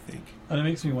off, I think. And it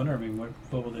makes me wonder. I mean, what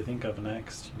will they think of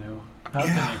next? How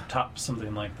can they top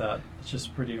something like that? It's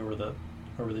just pretty over the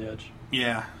edge.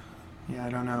 Yeah, I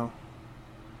don't know.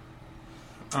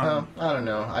 I don't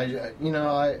know.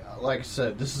 I like I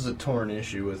said, this is a torn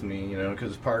issue with me,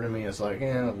 because part of me is like,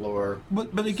 lore.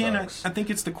 But again, I think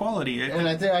it's the quality. And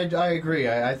I agree.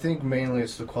 I think mainly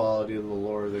it's the quality of the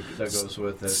lore that goes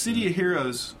with it. City of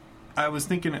Heroes. I was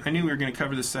thinking. I knew we were going to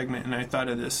cover this segment, and I thought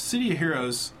of this. City of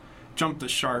Heroes jumped the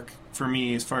shark for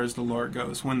me as far as the lore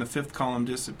goes. When the fifth column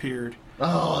disappeared.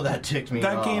 Oh, that ticked me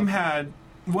off. That game had.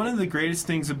 One of the greatest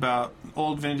things about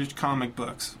old vintage comic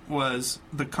books was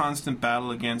the constant battle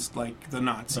against, like, the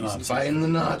Nazis. Fighting the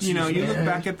Nazis, you look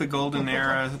back at the golden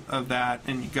era of that,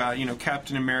 and you got,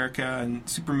 Captain America and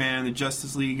Superman, the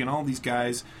Justice League, and all these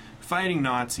guys fighting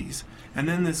Nazis. And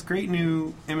then this great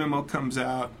new MMO comes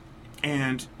out,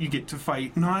 and you get to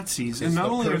fight Nazis. And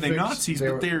not only are they Nazis,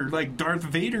 but they're like Darth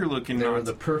Vader-looking Nazis. They were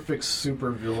the perfect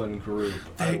supervillain group.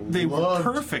 They were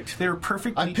perfect. They were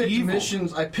perfectly evil.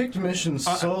 I picked missions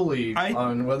solely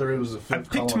on whether it was a fifth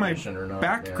column mission or not.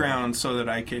 I picked my background so that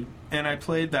I could... And I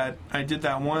played that... I did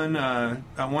that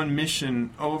one mission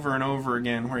over and over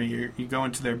again where you go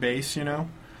into their base, and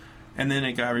then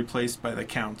it got replaced by the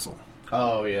Council.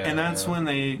 Oh, yeah. And that's when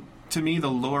they... To me,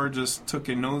 the lore just took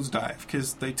a nosedive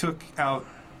because they took out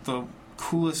the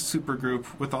coolest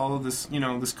supergroup with all of this,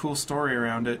 this cool story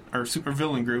around it, or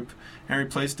supervillain group, and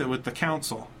replaced it with the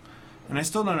Council. And I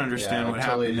still don't understand what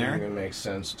happened there. It didn't even make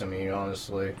sense to me,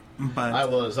 honestly. But I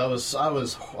was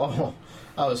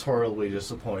horribly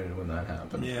disappointed when that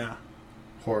happened. Yeah,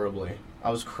 horribly.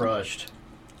 I was crushed.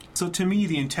 So to me,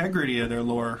 the integrity of their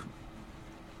lore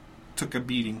took a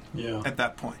beating. At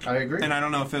that point. I agree. And I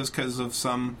don't know if it was because of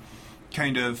some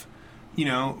kind of you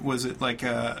know, was it like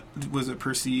was it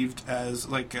perceived as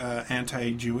like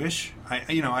anti-Jewish?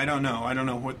 I don't know. I don't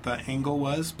know what the angle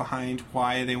was behind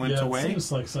why they went away. It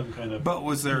seems like some kind of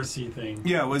was there PC thing.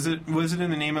 Yeah, was it in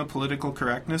the name of political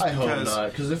correctness? I hope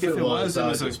not, because if it was, that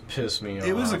would just piss me off.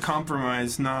 It was a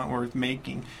compromise not worth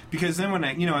making. Because then when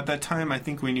at that time, I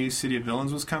think we knew City of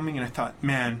Villains was coming, and I thought,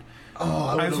 man,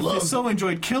 I so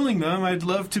enjoyed killing them. I'd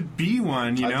love to be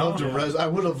one. I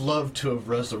would have loved to have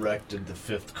resurrected the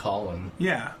fifth column.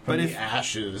 Yeah, from the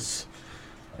ashes,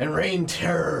 and rain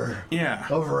terror. Yeah,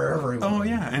 over everyone. Oh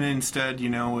yeah, and instead,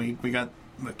 we got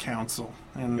the council,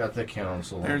 and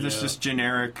They're just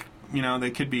generic.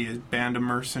 They could be a band of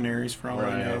mercenaries for all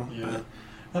I know. Yeah,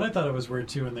 and I thought it was weird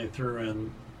too when they threw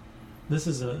in. This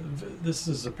is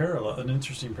a parallel, an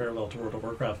interesting parallel to World of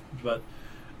Warcraft, but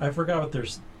I forgot what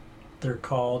they're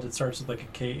called. It starts with like a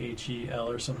KHEL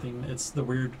or something. It's the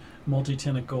weird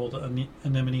multi-tentacled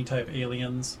anemone type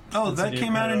aliens. Oh, that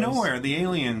came out of nowhere. The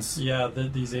aliens. Yeah,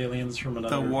 these aliens from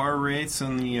another. The war rates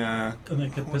and the. And they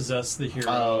could possess the heroes.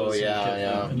 Oh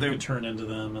yeah. And you could turn into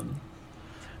them and.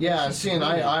 Yeah, see, and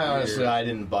I honestly I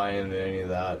didn't buy into any of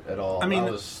that at all. I mean,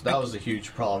 that was a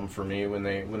huge problem for me when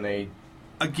they.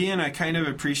 Again, I kind of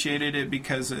appreciated it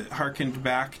because it harkened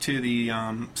back to the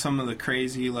some of the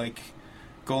crazy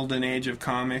golden age of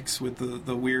comics with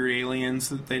the weird aliens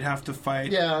that they'd have to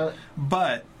fight. Yeah.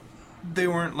 But they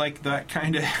weren't like that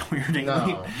kind of weird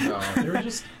alien. No. They were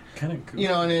just kind of goofy.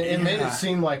 And it made it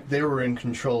seem like they were in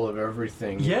control of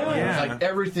everything. Yeah. It was like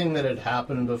everything that had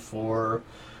happened before,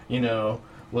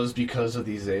 was because of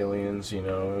these aliens. It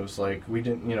was like we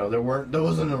didn't, there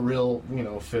wasn't a real,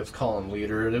 fifth column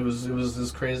leader. It was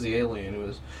this crazy alien who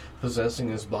was possessing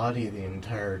his body the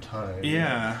entire time.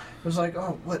 Yeah. It was like,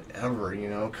 oh, whatever,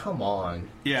 come on.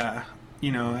 Yeah.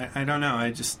 I don't know.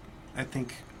 I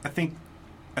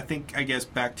guess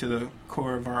back to the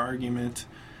core of our argument,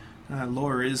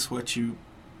 lore is what you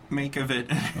make of it.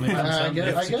 I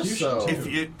guess so.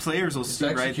 If players will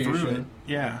see right through it.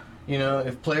 Yeah.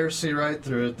 If players see right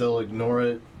through it, they'll ignore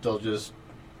it. They'll just,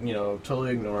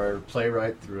 totally ignore it, play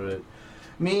right through it.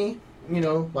 Me,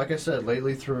 like I said,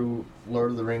 lately through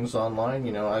Lord of the Rings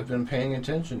Online, I've been paying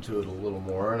attention to it a little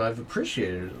more, and I've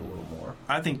appreciated it a little more.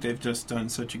 I think they've just done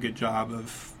such a good job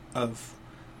of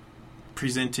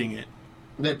presenting it.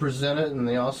 They present it, and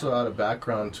they also add a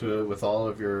background to it with all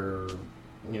of your,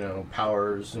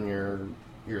 powers and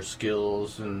your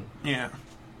skills and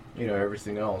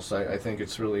everything else. I think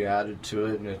it's really added to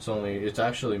it, and it's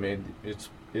actually made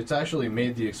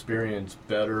the experience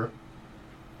better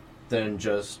than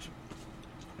just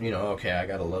okay, I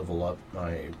gotta level up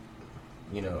my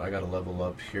I gotta level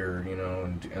up here,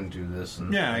 and do this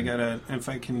and if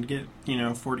I can get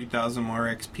 40,000 more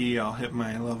XP, I'll hit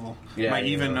my level,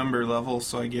 even number level,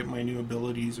 so I get my new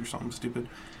abilities or something stupid.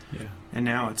 Yeah. And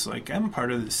now it's like I'm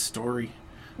part of this story.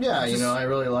 Yeah, I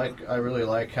really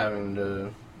like having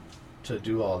to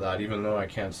do all that, even though I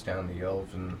can't stand the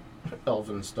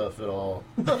elven stuff at all.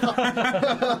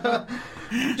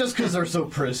 Just because they're so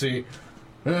prissy.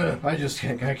 I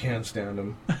can't stand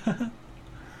them.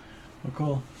 Well,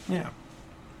 cool. Yeah.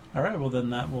 All right, well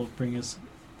then that will bring us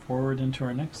forward into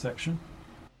our next section.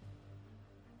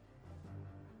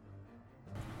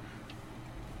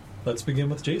 Let's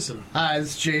begin with Jason. Hi,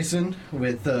 it's Jason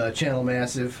with Channel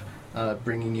Massive,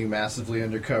 bringing you Massively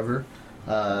Undercover.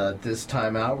 This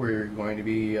time out, we're going to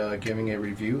be giving a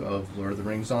review of Lord of the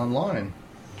Rings Online.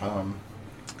 I've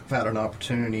had an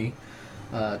opportunity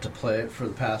to play it for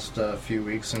the past few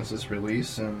weeks since its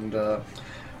release, and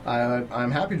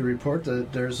I'm happy to report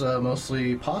that there's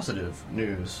mostly positive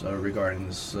news regarding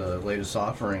this latest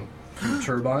offering from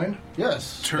Turbine.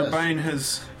 Yes, Turbine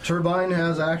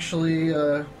has actually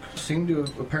seemed to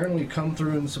have apparently come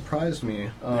through and surprised me.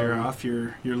 They're off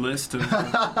your list of...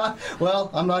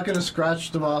 Well, I'm not going to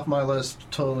scratch them off my list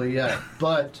totally yet,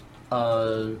 but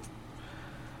they've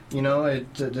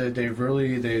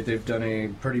done a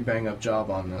pretty bang up job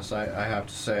on this. I have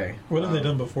to say. What have they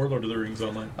done before Lord of the Rings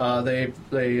Online? They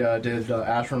did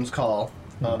Ashram's Call,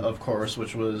 of course,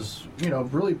 which was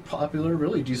really popular,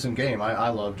 really decent game. I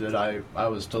loved it. I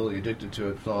was totally addicted to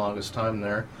it for the longest time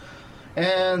there.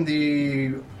 And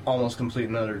the almost complete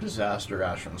and utter disaster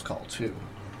Ashram's Call 2,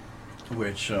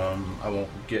 which I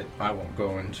won't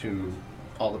go into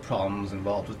all the problems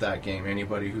involved with that game.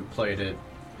 Anybody who played it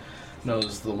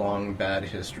knows the long bad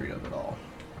history of it all.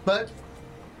 But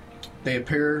they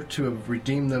appear to have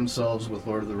redeemed themselves with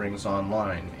Lord of the Rings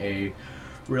Online, a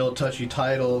real touchy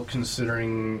title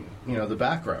considering the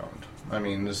background. I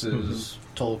mean, this is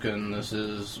Tolkien. This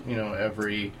is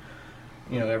every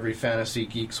fantasy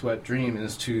geek's wet dream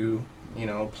is to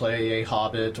play a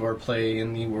hobbit or play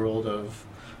in the world of,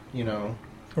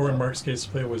 Or in Mark's case,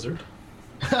 play a wizard,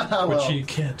 well, which he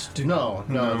can't do. no,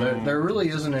 there really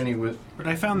isn't any But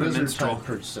I found the wizard minstrel. type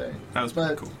per se. That was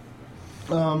pretty But,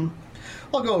 cool.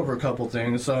 I'll go over a couple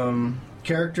things.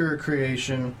 Character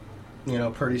creation,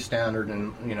 pretty standard,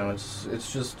 and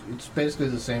it's basically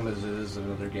the same as it is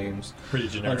in other games. Pretty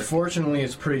generic. Unfortunately,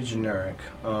 it's pretty generic.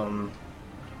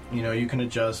 You can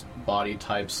adjust body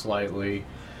type slightly.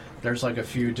 There's like a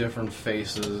few different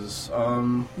faces.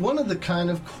 One of the kind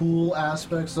of cool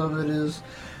aspects of it is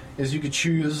you could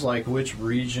choose like which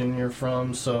region you're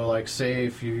from. So like say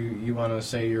if you want to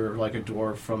say you're like a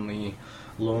dwarf from the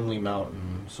Lonely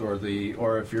Mountains or if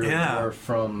you're a dwarf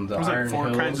from the There's Iron like 4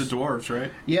 Hills. kinds of dwarves,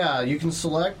 right? Yeah, you can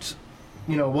select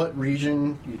what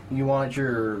region you want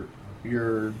your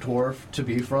dwarf to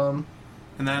be from.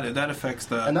 And that affects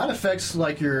the... And that affects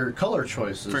like your color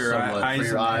choices For your somewhat, eyes for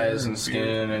your and eyes hair and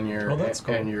skin and your Oh, that's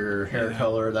cool. and your hair Yeah.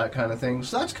 color, that kind of thing.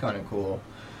 So that's kind of cool.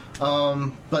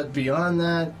 But beyond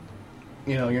that,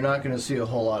 you're not going to see a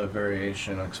whole lot of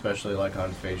variation, especially like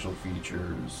on facial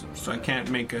features. So I can't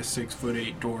make a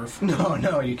 6'8" dwarf.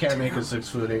 No, you can't make a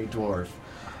 6'8" dwarf.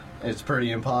 It's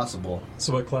pretty impossible.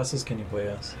 So what classes can you play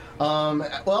as?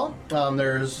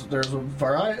 There's a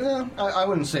variety. I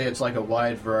wouldn't say it's like a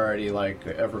wide variety like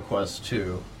EverQuest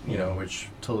 2, which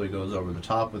totally goes over the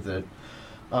top with it.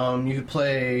 You could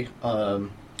play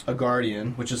a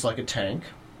Guardian, which is like a tank.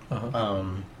 Uh-huh.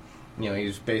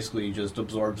 He's basically just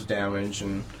absorbs damage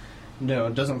and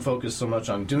doesn't focus so much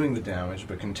on doing the damage,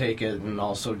 but can take it and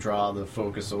also draw the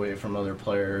focus away from other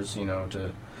players.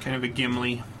 To Kind of a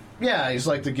Gimli. yeah, he's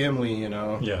like the Gimli.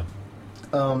 Yeah.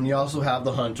 You also have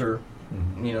the Hunter,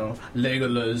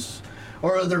 Legolas,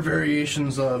 or other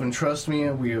variations of, and trust me,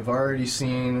 we have already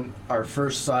seen our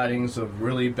first sightings of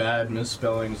really bad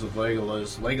misspellings of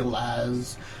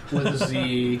Legolas with a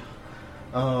Z.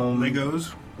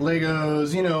 Legos.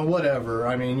 Legos, whatever.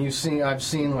 I mean, I've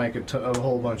seen like a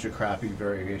whole bunch of crappy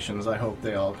variations. I hope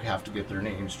they all have to get their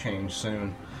names changed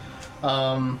soon.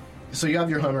 So you have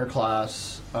your Hunter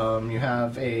class. You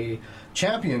have a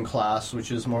Champion class,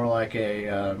 which is more like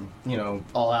a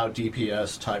all-out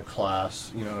DPS type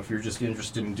class. If you're just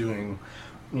interested in doing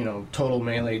total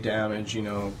melee damage,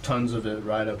 tons of it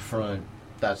right up front,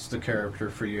 that's the character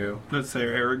for you. Let's say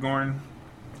Aragorn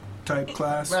type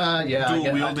class.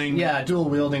 Dual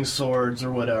wielding swords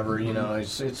or whatever.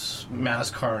 It's mass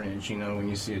carnage. When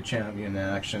you see a champion in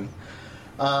action.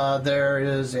 There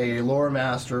is a lore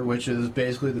master, which is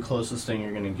basically the closest thing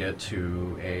you're going to get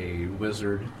to a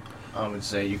wizard. I would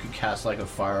say you could cast like a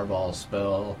fireball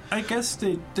spell. I guess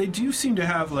they do seem to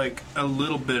have like a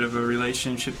little bit of a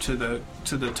relationship to the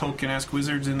Tolkien-esque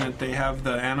wizards in that they have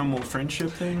the animal friendship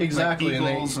thing. Exactly,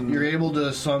 like eagles and you're able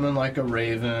to summon like a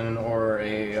raven or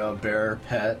a bear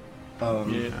pet.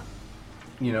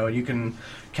 You can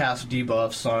cast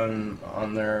debuffs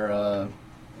on their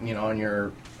on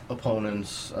your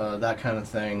opponents, that kind of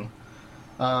thing.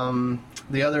 One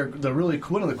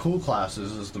of the cool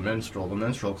classes is the minstrel. The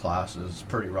minstrel class is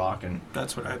pretty rockin'.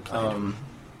 That's what I played.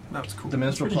 That was cool. The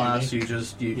minstrel Pretty class,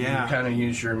 unique. you kind of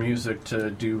use your music to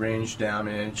do range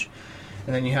damage,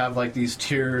 and then you have like these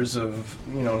tiers of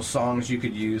songs you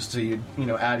could use to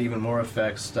add even more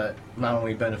effects that not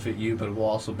only benefit you but will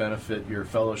also benefit your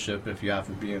fellowship if you have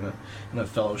to be in a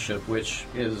fellowship, which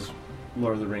is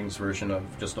Lord of the Rings version of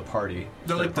just a party.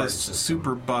 They're like the party system.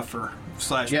 super buffer /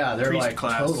 Yeah, they're priest like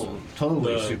class.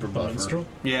 totally The- super the buffer. minstrel?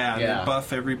 Yeah, Yeah. they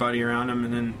buff everybody around them,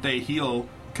 and then they heal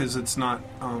because it's not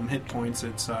hit points.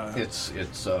 It's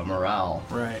It's morale.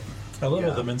 right. I love Yeah.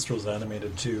 how the minstrel's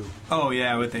animated too. Oh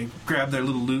yeah, but they grab their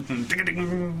little loot and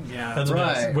yeah. And then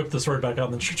Right. they whip the sword back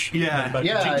out and then Yeah. back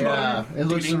Yeah. It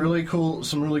looks Ding-ding. really cool.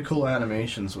 Some really cool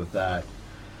animations with that.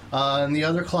 And the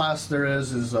other class there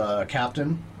is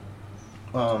Captain,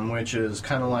 which is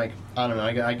kind of like, I don't know.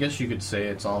 I guess you could say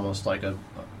it's almost like a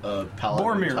paladin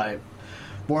Boromir. type,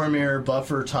 Boromir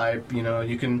buffer type.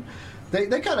 You can. They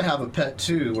kind of have a pet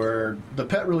too, where the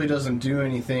pet really doesn't do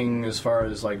anything as far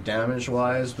as like damage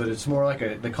wise, but it's more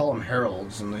like they call them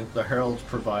heralds, and the heralds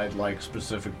provide like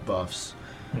specific buffs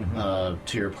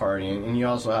to your party, and you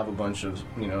also have a bunch of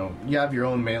you have your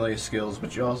own melee skills,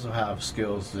 but you also have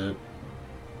skills that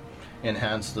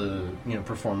enhance the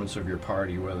performance of your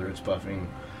party, whether it's buffing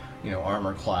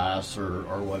armor class or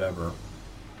whatever.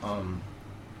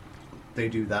 They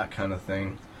do that kind of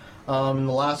thing. And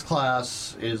the last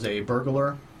class is a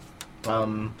burglar.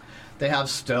 They have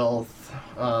stealth.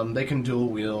 They can dual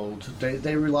wield.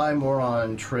 They rely more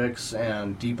on tricks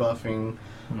and debuffing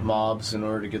Mm-hmm. mobs in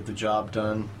order to get the job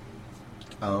done.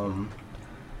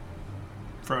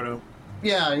 Frodo.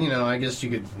 Yeah, I guess you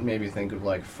could maybe think of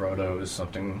like Frodo as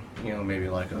something, maybe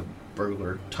like a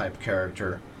burglar type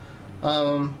character.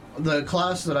 The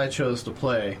class that I chose to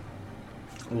play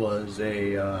was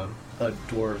a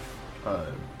dwarf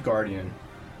guardian,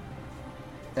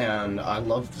 and I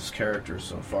love this character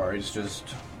so far. He's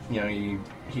just,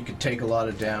 he could take a lot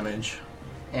of damage,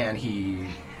 and he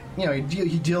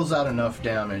deals out enough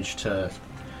damage to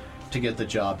get the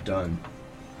job done.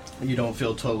 You don't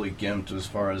feel totally gimped as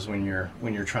far as when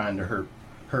you're trying to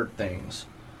hurt things.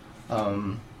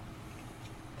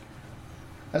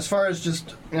 As far as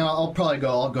just, I'll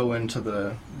go into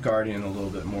the Guardian a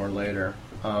little bit more later.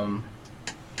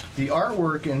 The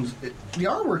artwork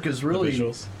is really,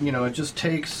 it just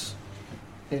takes,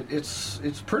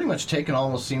 it's pretty much taken,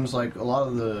 almost seems like a lot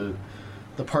of the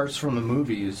parts from the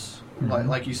movies. Mm-hmm.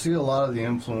 Like you see a lot of the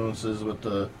influences with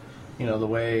the, the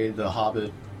way the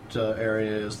Hobbit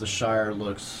area is, the Shire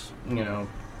looks,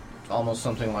 almost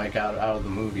something like out of the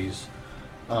movies.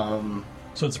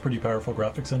 So it's a pretty powerful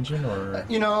graphics engine, or?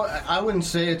 I wouldn't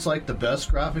say it's like the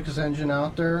best graphics engine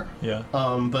out there. Yeah.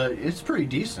 But it's pretty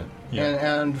decent.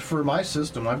 Yeah. And for my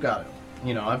system, I've got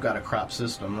a crap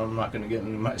system. I'm not going to get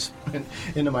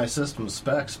into my system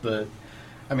specs, but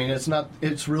I mean,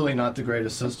 it's really not the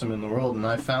greatest system in the world, and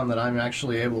I found that I'm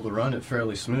actually able to run it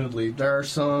fairly smoothly. There are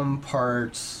some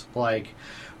parts, like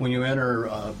when you enter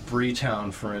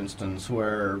Breetown, for instance,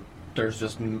 where there's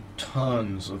just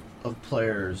tons of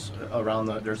players around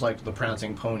there's like the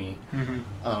Prancing Pony,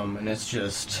 and it's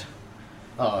just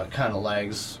kind of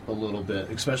lags a little bit,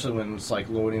 especially when it's like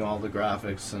loading all the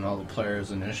graphics and all the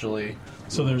players initially.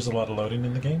 So there's a lot of loading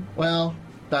in the game? Well,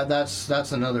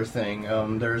 that's another thing.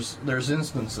 There's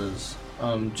instances,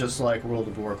 just like World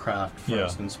of Warcraft, for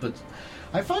instance, but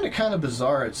I find it kind of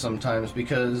bizarre at sometimes,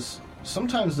 because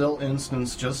sometimes they'll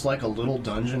instance just like a little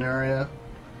dungeon area,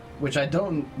 which I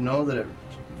don't know that it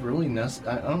really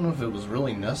I don't know if it was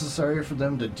really necessary for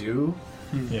them to do.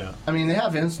 Yeah. I mean, they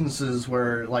have instances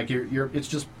where like it's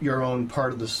just your own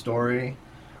part of the story,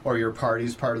 or your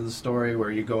party's part of the story, where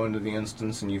you go into the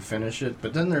instance and you finish it.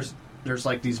 But then there's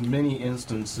like these mini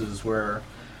instances where,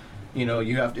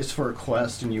 it's for a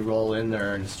quest and you roll in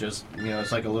there and it's just,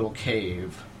 it's like a little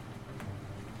cave.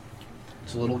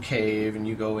 It's a little cave, and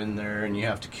you go in there and you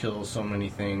have to kill so many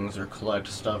things or collect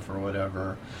stuff or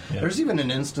whatever. Yeah. There's even an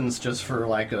instance just for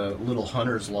like a little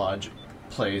hunter's lodge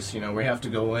place, where you have to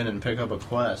go in and pick up a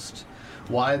quest.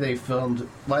 Why they felt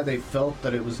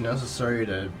that it was necessary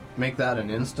to make that an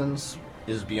instance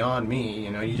is beyond me.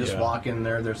 You just walk in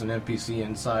there, there's an NPC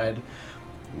inside,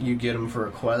 you get them for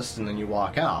a quest, and then you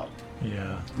walk out.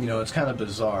 Yeah. It's kind of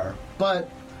bizarre. But,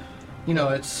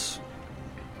 it's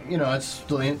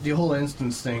the whole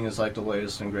instance thing is like the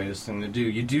latest and greatest thing to do.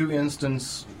 You do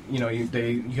instance, you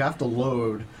have to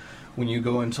load when you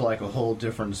go into like a whole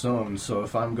different zone. So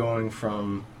if I'm going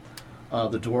from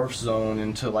the dwarf zone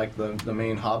into like the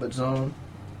main Hobbit zone,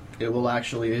 it will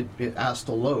actually it has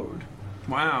to load.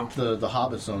 Wow. The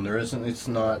Hobbit zone. It's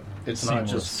not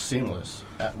just seamless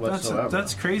whatsoever.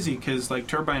 That's crazy, because like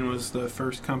Turbine was the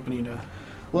first company to.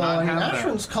 Well, I mean, have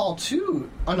Ashram's Call 2,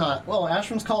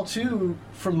 Ashram's Call 2,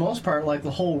 for the most part, like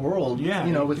the whole world,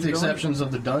 with the exceptions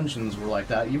of the dungeons were like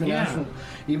that.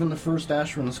 Even the first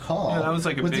Ashram's Call. Yeah, that was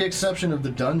like with the exception of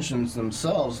the dungeons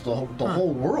themselves, the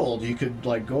whole world, you could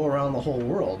like go around the whole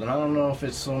world. And I don't know if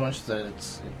it's so much that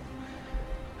it's...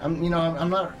 I'm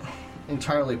not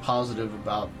entirely positive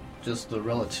about just the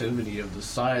relativity of the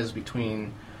size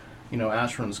between,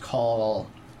 Ashram's Call...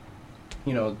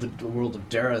 the world of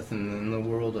Dareth and the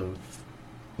world of,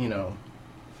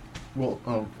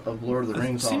 of Lord of the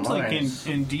Rings Online. It seems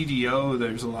like in DDO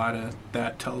there's a lot of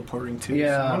that teleporting too.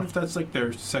 Yeah. So I wonder if that's like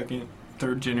their second,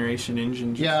 third generation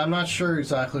engine. Yeah, I'm not sure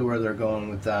exactly where they're going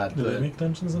with that. Do they make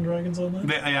Dungeons and Dragons on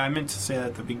that? I meant to say that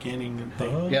at the beginning.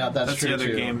 Yeah, that's true the other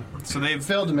too. game. So they've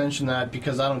failed to mention that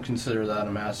because I don't consider that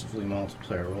a massively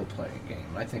multiplayer role-playing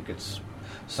game. I think it's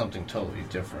something totally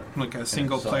different. Like a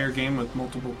single-player game with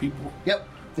multiple people. Yep,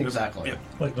 exactly. Yep.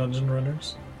 Like Dungeon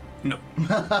Runners? No.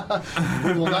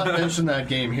 We will not mention that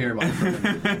game here, my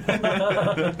friend.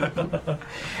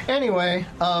 Anyway,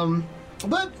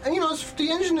 but the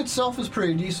engine itself is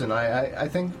pretty decent. I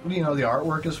think the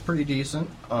artwork is pretty decent.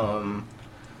 The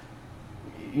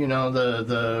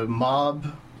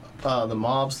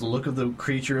mobs, the look of the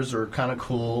creatures are kind of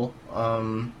cool.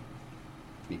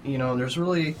 There's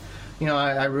really.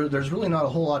 There's really not a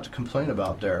whole lot to complain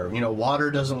about there. Water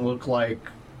doesn't look like,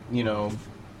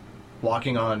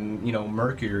 walking on,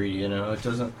 mercury. It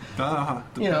doesn't. The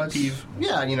pet peeve.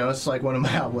 Yeah, it's like one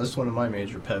of my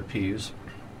major pet peeves.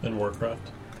 In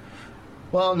Warcraft?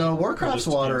 Well, no, Warcraft's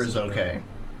water is okay.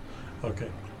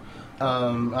 Okay.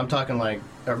 I'm talking like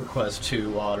EverQuest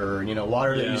 2 water,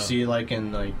 water that Yeah. you see like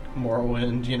in like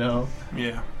Morrowind,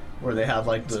 Yeah. where they have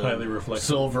like It's highly reflective.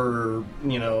 silver,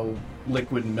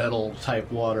 liquid metal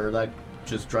type water that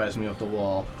just drives me up the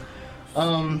wall.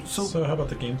 So how about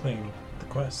the gameplay and the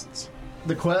quests?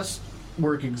 The quests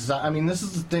work I mean, this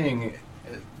is the thing.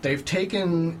 They've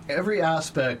taken every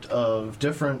aspect of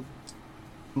different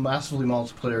massively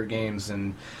multiplayer games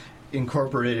and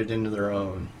incorporated into their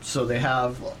own. So they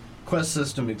have quest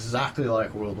system exactly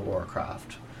like World of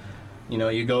Warcraft.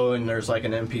 You go and there's like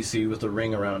an NPC with a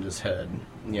ring around his head,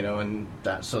 and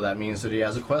that means that he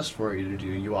has a quest for you to do.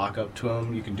 You walk up to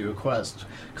him, you can do a quest,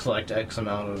 collect X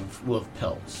amount of wolf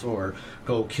pelts, or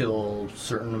go kill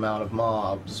certain amount of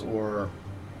mobs, or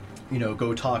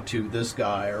go talk to this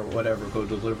guy or whatever, go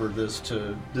deliver this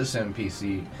to this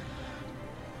NPC.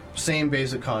 Same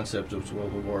basic concept as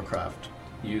World of Warcraft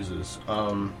uses.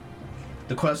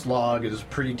 The quest log is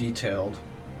pretty detailed,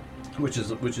 which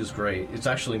is great. It's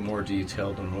actually more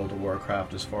detailed than World of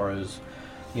Warcraft as far as,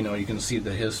 you can see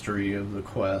the history of the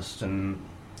quest and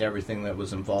everything that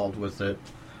was involved with it.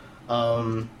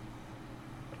 The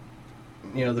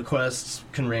quests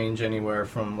can range anywhere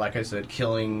from, like I said,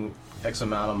 killing X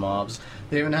amount of mobs.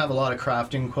 They even have a lot of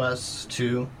crafting quests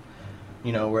too,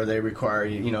 where they require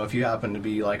you, if you happen to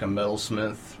be like a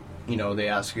metalsmith, they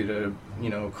ask you to,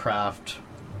 craft,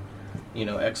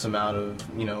 X amount of,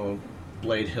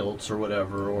 blade hilts or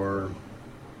whatever, or,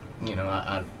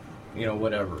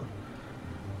 whatever.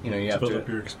 You have Build to up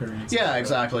your experience. Yeah,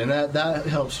 exactly, and that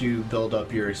helps you build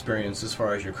up your experience as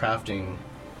far as your crafting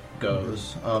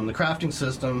goes. The crafting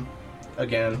system,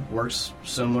 again, works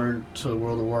similar to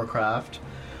World of Warcraft.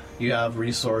 You have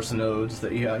resource nodes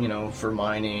that you have, for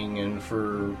mining and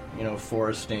for,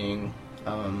 foresting,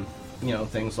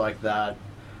 things like that.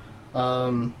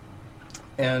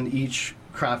 And each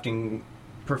crafting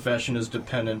profession is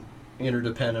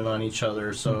interdependent on each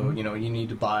other. So, you need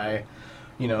to buy,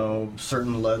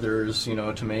 certain leathers,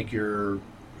 to make your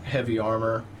heavy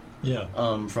armor. Yeah.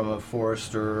 From a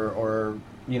forester, or,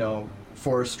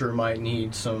 forester might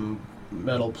need some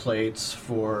metal plates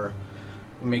for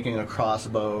making a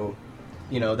crossbow,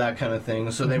 that kind of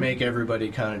thing. So they make everybody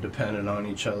kind of dependent on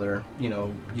each other,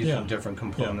 using different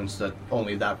components that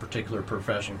only that particular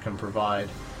profession can provide.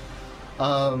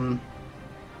 And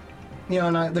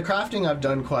the crafting I've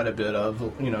done quite a bit of,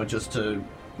 just to,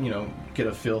 get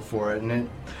a feel for it. And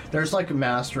there's like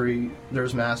mastery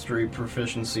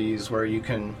proficiencies where you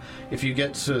can, if you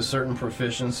get to a certain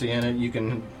proficiency in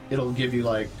it, it'll give you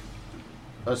like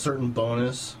a certain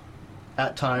bonus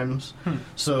at times.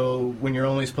 So when you're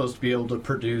only supposed to be able to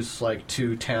produce like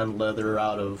 2 tan leather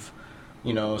out of,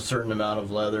 a certain amount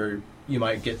of leather, you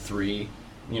might get 3,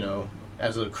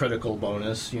 as a critical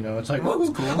bonus. It's like,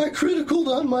 oh, cool. I criticaled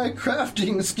on my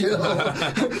crafting skill.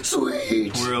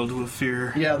 Sweet. The world will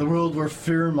fear. Yeah, the world will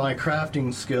fear my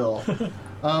crafting skill.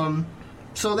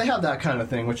 So they have that kind of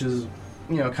thing, which is,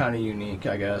 kind of unique,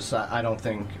 I guess. I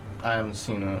haven't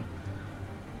seen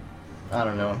I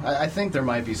don't know. I think there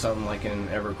might be something like in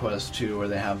EverQuest 2 where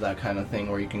they have that kind of thing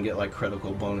where you can get like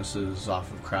critical bonuses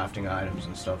off of crafting items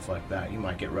and stuff like that. You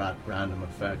might get random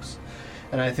effects.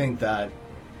 And I think that,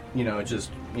 it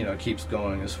just, keeps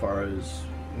going as far as,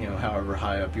 however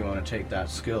high up you want to take that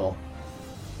skill.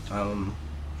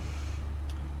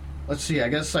 Let's see, I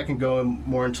guess I can go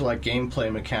more into like gameplay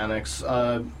mechanics.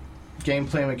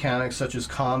 Gameplay mechanics such as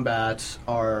combat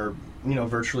are,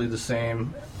 virtually the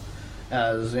same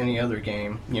as any other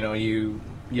game. You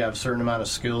have a certain amount of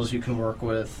skills you can work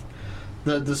with.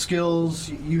 The skills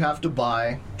you have to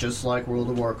buy, just like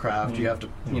World of Warcraft. You have to,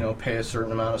 pay a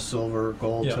certain amount of silver,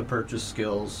 gold to purchase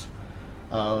skills.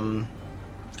 Weapon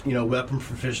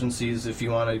proficiencies, if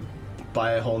you want to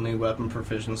buy a whole new weapon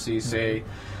proficiency, say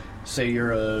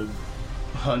you're a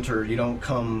hunter, you don't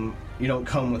come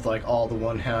with like all the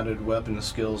one-handed weapon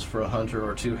skills for a hunter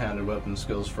or two-handed weapon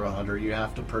skills for a hunter. You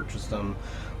have to purchase them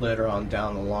later on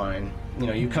down the line.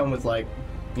 You come with like,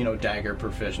 dagger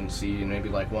proficiency and maybe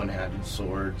like one-handed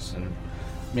swords and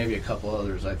maybe a couple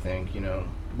others, I think,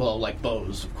 well, like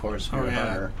bows, of course, if you're a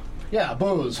hunter. Yeah,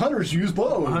 bows. Hunters use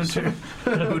bows. Hunter.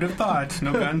 Who'd have thought?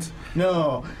 No guns?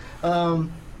 No.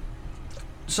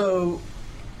 So,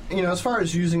 as far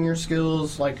as using your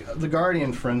skills, like the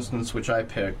Guardian, for instance, which I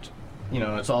picked,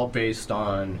 it's all based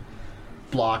on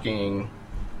blocking,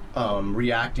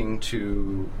 reacting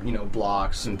to,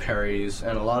 blocks and parries,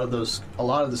 and a lot of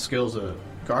the skills a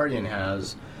Guardian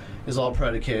has is all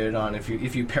predicated on if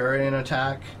you parry an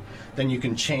attack, then you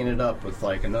can chain it up with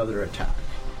like another attack.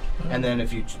 And then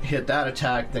if you hit that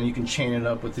attack, then you can chain it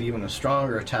up with even a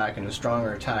stronger attack and a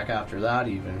stronger attack after that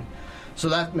even. So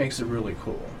that makes it really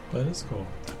cool. That is cool.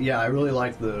 Yeah, I really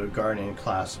like the Guardian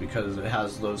class because it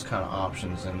has those kind of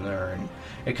options in there, and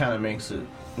it kind of makes it,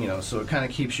 so it kind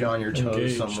of keeps you on your toes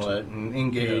Engaged. somewhat and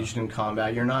engaged in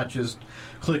combat. You're not just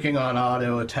clicking on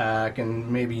auto attack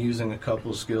and maybe using a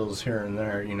couple skills here and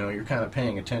there. You're kind of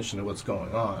paying attention to what's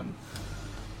going on.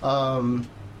 One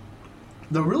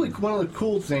of the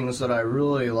cool things that I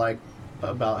really like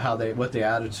about what they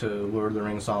added to Lord of the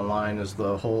Rings Online is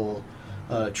the whole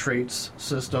traits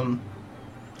system,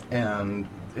 and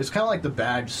it's kind of like the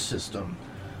badge system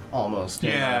almost.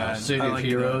 Yeah, in City I of like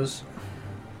Heroes.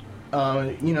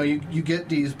 You get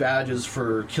these badges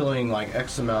for killing like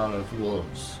X amount of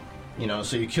wolves.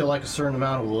 So you kill like a certain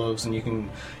amount of wolves, and you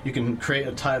can create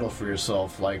a title for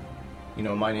yourself, like,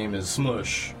 my name is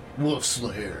Smush Wolf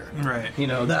Slayer. Right.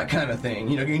 That kind of thing.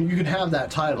 You can have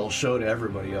that title show to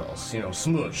everybody else.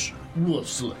 Smush Wolf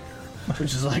Slayer,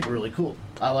 which is like really cool.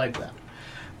 I like that.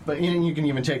 But you can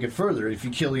even take it further. If you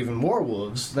kill even more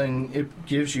wolves, then it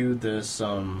gives you this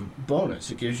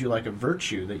bonus. It gives you like a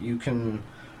virtue that you can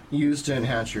use to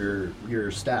enhance your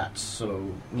stats. So,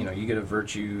 you get a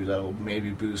virtue that'll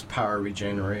maybe boost power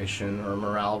regeneration or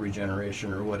morale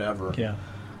regeneration or whatever. Yeah.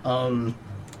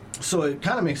 So it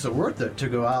kind of makes it worth it to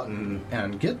go out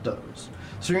and get those.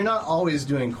 So you're not always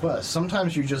doing quests.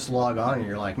 Sometimes you just log on and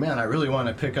you're like, man, I really want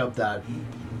to pick up that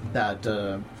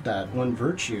one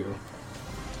virtue,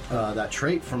 that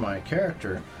trait for my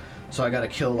character. So I got to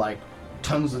kill like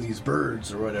tons of these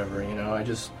birds or whatever. I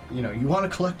just you want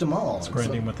to collect them all. It's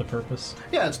grinding with a purpose.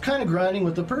 Yeah, it's kind of grinding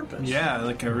with a purpose. Yeah,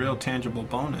 like a real tangible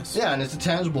bonus. Yeah, and it's a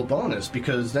tangible bonus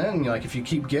because then like if you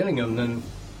keep getting them, then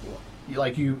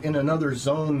like you in another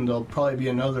zone there'll probably be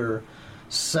another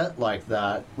set like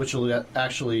that which will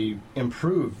actually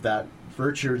improve that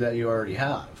virtue that you already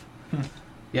have.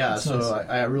 Yeah, That's so nice.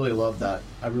 I really love that.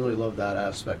 I really love that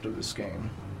aspect of this game.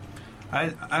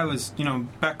 I was,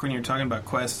 back when you were talking about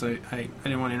quests, I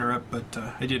didn't want to interrupt, but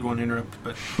I did want to interrupt,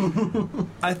 but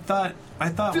I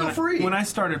thought Feel free. when I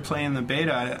started playing the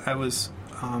beta, I was,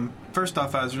 first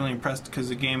off, I was really impressed because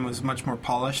the game was much more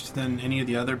polished than any of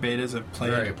the other betas I've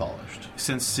played. Very polished.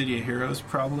 Since City of Heroes,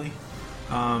 probably.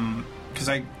 Because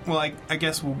I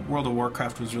guess World of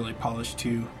Warcraft was really polished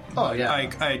too. Oh, yeah.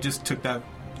 I just took that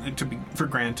for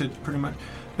granted, pretty much.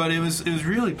 But it was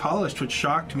really polished, which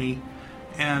shocked me.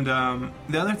 And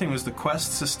the other thing was the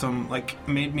quest system,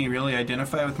 made me really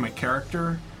identify with my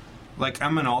character.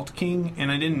 I'm an alt king, and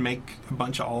I didn't make a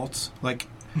bunch of alts.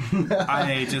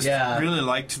 I just really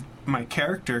liked my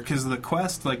character because the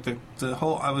quest, the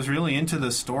whole, I was really into the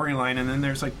storyline. And then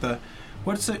there's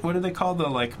what do they call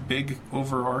the big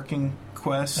overarching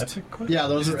quest? Epic quest? Yeah,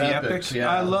 those Is are it the epics. epics? Yeah.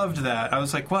 I loved that. I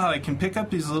was like, wow, I can pick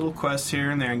up these little quests here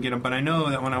and there and get them, but I know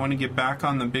that when I want to get back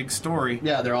on the big story,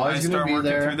 Yeah, they're I always going start to be working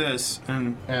there. through this.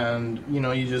 And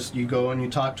You go and you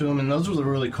talk to them, and those were the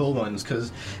really cool ones.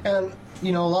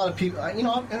 A lot of people,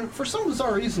 and for some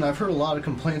bizarre reason, I've heard a lot of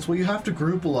complaints. Well, you have to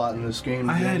group a lot in this game.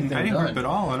 To I get didn't anything group done. at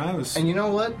all, and I was. And you know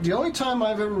what? The only time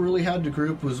I've ever really had to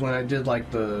group was when I did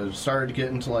started to get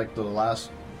into the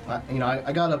last.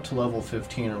 I got up to level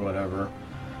 15 or whatever,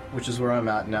 which is where I'm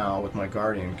at now with my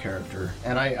Guardian character,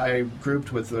 and I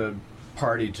grouped with a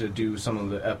party to do some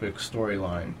of the epic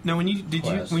storyline. No, when you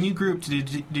quests. grouped,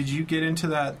 did you get into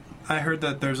that? I heard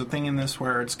that there's a thing in this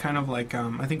where it's kind of like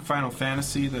I think Final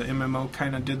Fantasy, the MMO,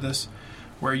 kind of did this,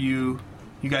 where you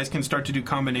guys can start to do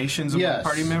combinations of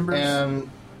party members.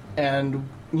 And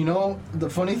the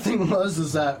funny thing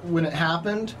is that when it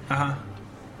happened,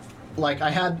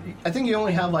 I think you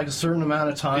only have a certain amount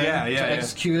of time to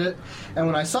execute it. And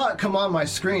when I saw it come on my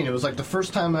screen, it was the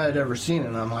first time I had ever seen it.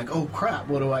 And I'm like, oh crap,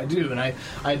 what do I do? And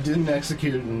I didn't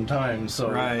execute it in time.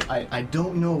 So I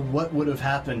don't know what would have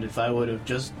happened if I would have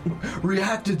just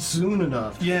reacted soon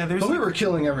enough. Yeah, but we were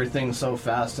killing everything so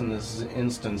fast in this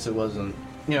instance. It wasn't,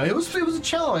 it was a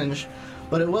challenge,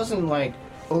 but it wasn't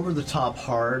over the top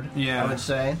hard. Yeah. I would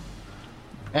say.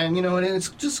 And, and it's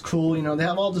just cool, they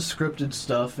have all the scripted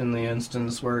stuff in the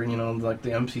instance where, the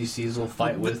NPCs will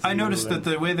fight with I you. noticed that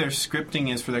the way their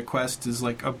scripting is for their quest is,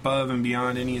 above and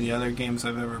beyond any of the other games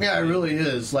I've ever played. Yeah, it really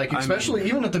is. Especially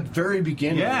even at the very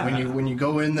beginning, Yeah. when you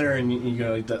go in there and you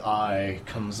go, the eye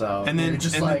comes out. And then, you're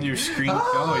just then your screen... ah!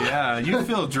 Oh, yeah. You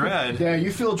feel dread. Yeah,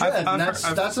 you feel dread. I've-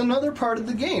 And that's another part of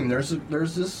the game. There's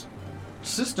this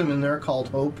system in there called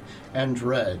Hope and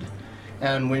Dread.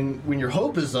 And when your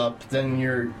hope is up, then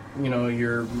your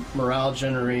morale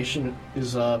generation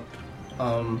is up.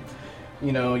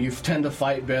 You tend to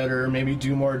fight better, maybe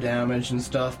do more damage and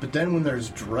stuff. But then when there's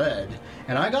dread,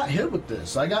 and I got hit with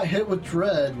this. I got hit with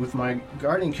dread with my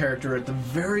Guardian character at the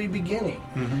very beginning.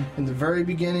 Mm-hmm. In the very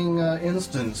beginning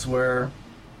instance where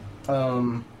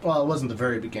Well, it wasn't the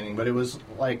very beginning, but it was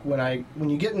like when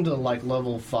you get into like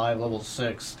level 5, level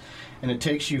 6, and it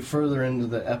takes you further into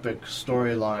the epic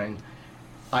storyline.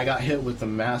 I got hit with a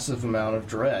massive amount of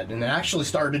dread, and it actually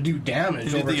started to do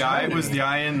damage. Did over the time eye to was me. the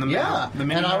eye in the Yeah, the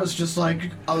and I was just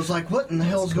like, what in the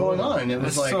hell is going on? And it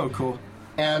was That's like, so cool.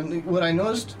 and what I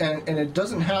noticed, and it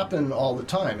doesn't happen all the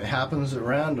time. It happens at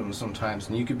random sometimes,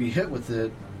 and you could be hit with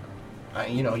it.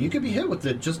 You could be hit with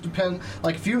it. Just depend.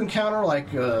 Like if you encounter like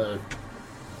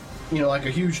like a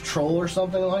huge troll or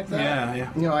something like that.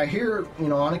 Yeah. I hear,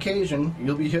 on occasion,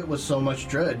 you'll be hit with so much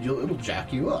dread, it'll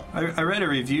jack you up. I read a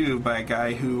review by a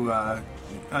guy who a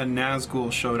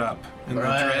Nazgul showed up and the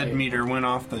Right. dread meter went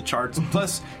off the charts.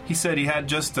 Plus, he said he had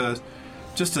just a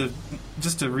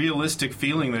realistic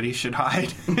feeling that he should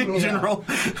hide in Yeah. general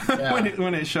Yeah.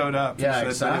 when it showed up. He Yeah, said that it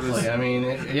exactly. was- I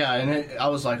mean, I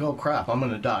was like, oh crap, I'm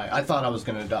gonna die. I thought I was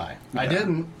gonna die. I Yeah.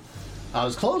 didn't. I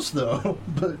was close though,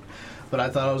 but I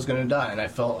thought I was gonna die, and I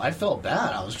felt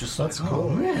bad. I was just That's like, cool.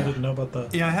 oh I man. didn't know about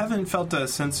that. Yeah, I haven't felt a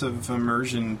sense of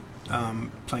immersion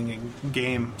playing a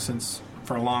game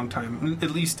for a long time.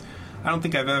 At least, I don't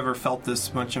think I've ever felt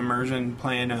this much immersion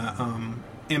playing a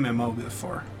MMO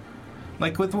before.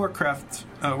 Like with Warcraft,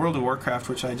 World of Warcraft,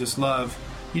 which I just love,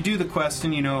 you do the quest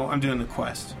and I'm doing the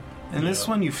quest. And this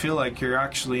Yeah. one, you feel like you're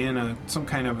actually in some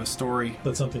kind of a story.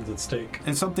 That something's at stake.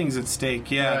 And something's at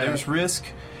stake. Yeah, Right. there's risk.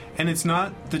 And it's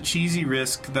not the cheesy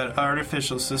risk that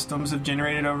artificial systems have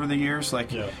generated over the years. Like,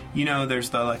 Yeah. there's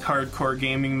the like hardcore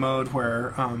gaming mode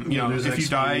where, lose if you XP,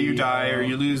 die, you die, or yeah.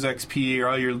 you lose XP, or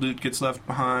all your loot gets left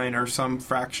behind, or some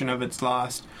fraction of it's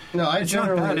lost. No, It's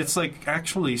not that. It's like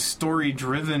actually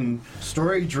story-driven.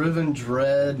 story-driven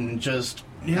dread, and just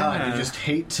Yeah. God, you just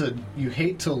hate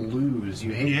to lose.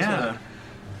 You hate Yeah. to.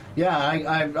 Yeah,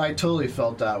 I totally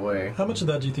felt that way. How much of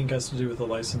that do you think has to do with the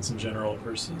license in general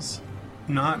versus?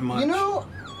 Not much.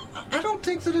 I don't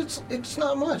think that it's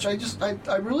not much.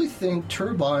 I really think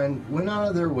Turbine went out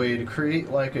of their way to create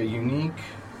like a unique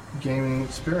gaming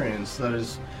experience that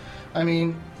is,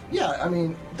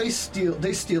 they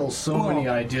steal so Well, many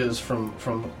ideas from a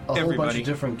whole bunch everybody. of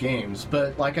different games.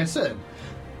 But like I said,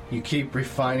 you keep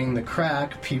refining the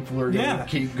crack, people are Yeah. gonna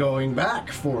keep going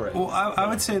back for it. Well, I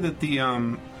would say that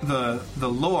the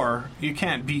lore, you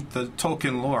can't beat the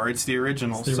Tolkien lore. It's the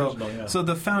original. It's the original, yeah. So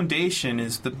the foundation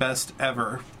is the best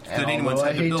ever And that anyone's although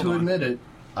had I to hate build to on. admit it,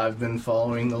 I've been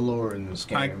following the lore in this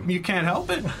game. You can't help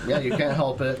it. Yeah, you can't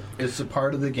help it. It's a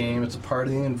part of the game. It's a part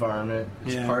of the environment.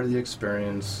 It's Yeah. part of the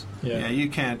experience. Yeah, you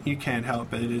can't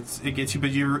help it. It gets you. But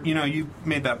you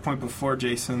made that point before,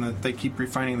 Jason, that they keep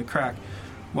refining the crack.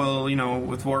 Well,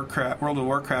 with World of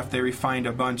Warcraft, they refined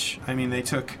a bunch. I mean, they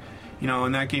took,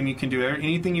 in that game you can do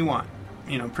anything you want.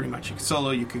 Pretty much. You can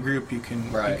solo, you can group, you can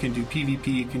do PvP,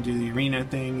 you can do the arena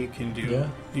thing, you can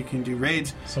do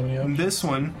raids. So many options. This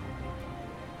one,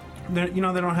 they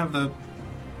don't have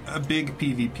a big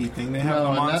PvP thing. They have the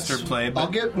and monster that's- play. But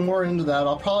I'll get more into that.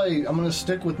 I'm going to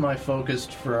stick with my focus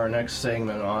for our next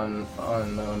segment on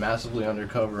Massively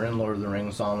Undercover in Lord of the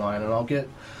Rings Online, and I'll get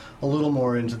a little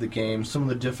more into the game, some of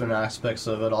the different aspects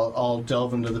of it. I'll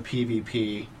delve into the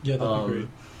PvP. Yeah, that'd be great.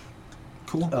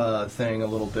 cool. Thing a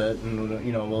little bit, and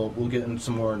we'll get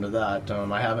some more into that.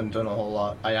 I haven't done a whole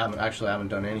lot. I haven't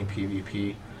done any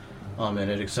PvP in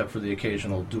it except for the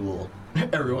occasional duel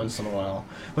every once in a while.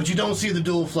 But you don't see the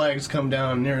duel flags come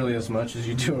down nearly as much as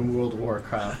you do in World of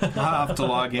Warcraft. I'll have to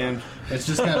log in. It's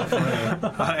just kind of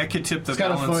funny. I could tip the It's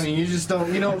kind of balance. funny. You just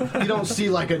don't see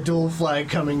like a duel flag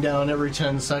coming down every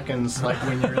 10 seconds like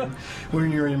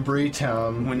when you're in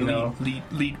Breetown. When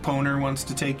Leet Poner wants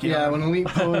to take you. Yeah, out. when Elite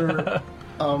Poder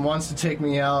wants to take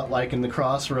me out, like in the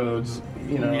crossroads,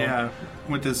 Yeah,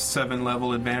 with this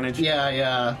 7-level advantage. Yeah.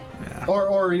 Yeah.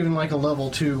 Or even like a level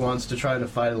 2 wants to try to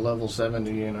fight a level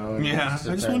 70, and Yeah,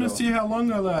 sit I just there want to and see how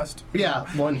long I last. go, Yeah,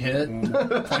 one hit.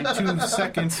 0.2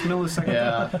 seconds, millisecond.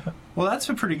 Yeah. Well, that's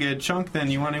a pretty good chunk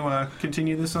then. You want to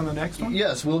continue this on the next one?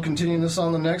 Yes, we'll continue this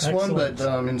on the next one, Excellent.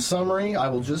 but in summary, I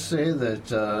will just say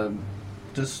that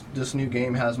this new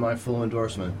game has my full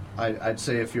endorsement. I'd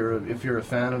say if you're a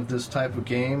fan of this type of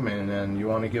game and you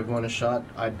want to give one a shot,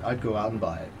 I'd go out and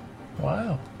buy it.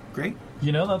 Wow. Great.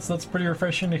 That's pretty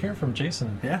refreshing to hear from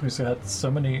Jason. Yeah. Who's had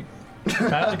so many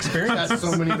bad experiences. Had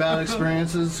so many bad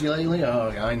experiences lately. Oh,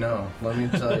 I know. Let me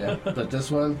tell you. But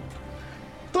this one,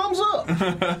 thumbs up.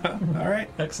 All right.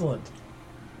 Excellent.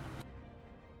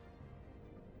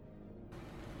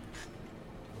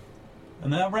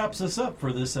 And that wraps us up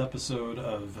for this episode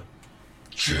of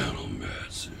Channel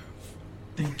Massive.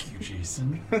 Thank you,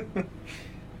 Jason.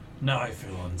 Now I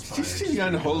feel inspired. Do you see the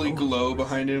unholy glow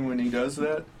behind him when he does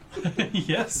that?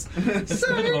 Yes. It's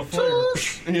a bit of a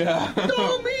flare. Yeah.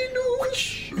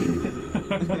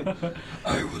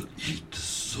 I will eat the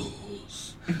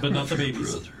souls But not the of your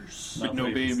babies. brothers Not No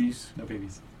babies. No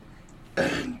babies.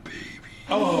 and baby.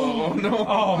 Oh, no.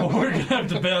 Oh, we're going to have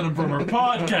to ban him from our It's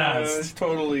podcast.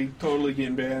 totally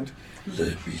getting banned.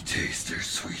 Let me taste their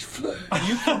sweet flesh.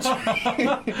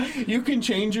 You can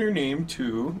change your name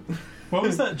to What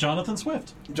was that? Jonathan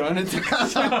Swift. Jonathan.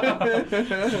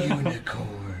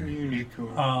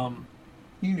 Unicorn.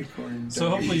 Unicorn. So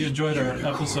hopefully you enjoyed our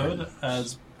episode.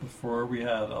 As before, we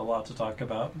had a lot to talk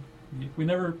about. We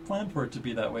never planned for it to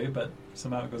be that way, but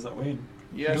somehow it goes that way. And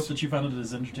we hope Yes. that you found it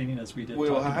as entertaining as we did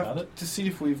We'll talking about have it. to see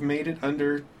if we've made it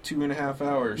under 2.5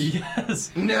 hours.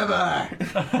 Yes. Never.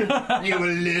 You will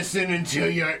listen until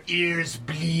your ears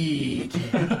bleed,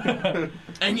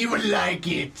 and you will like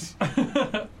it.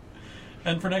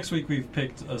 And for next week, we've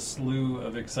picked a slew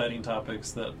of exciting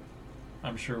topics that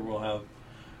I'm sure we'll have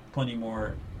plenty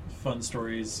more fun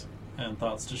stories and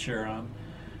thoughts to share on.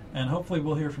 And hopefully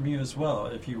we'll hear from you as well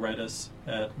if you write us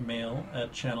at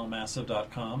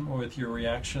mail@channelmassive.com or with your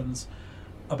reactions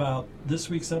about this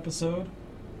week's episode,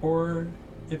 or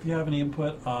if you have any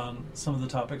input on some of the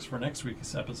topics for next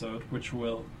week's episode, which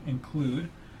will include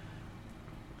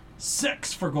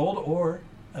sex for gold, or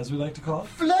as we like to call it,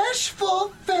 Flesh for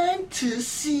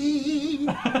fantasy.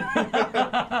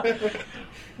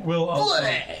 we'll also...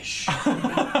 Flesh.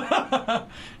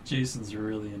 Jason's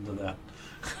really into that.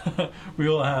 We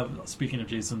will have, speaking of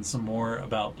Jason, some more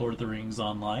about Lord of the Rings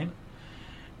Online.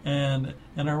 And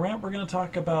in our rant, we're going to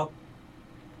talk about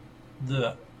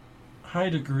the high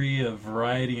degree of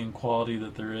variety and quality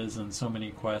that there is in so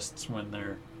many quests when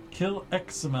they're kill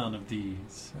X amount of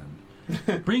these,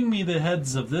 and bring me the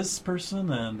heads of this person,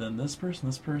 and then this person,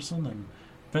 and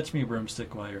fetch me a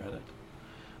broomstick while you're at it.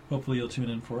 Hopefully you'll tune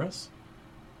in for us,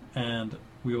 and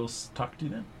we will talk to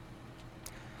you then.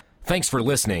 Thanks for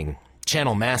listening.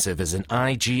 Channel Massive is an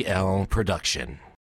IGL production.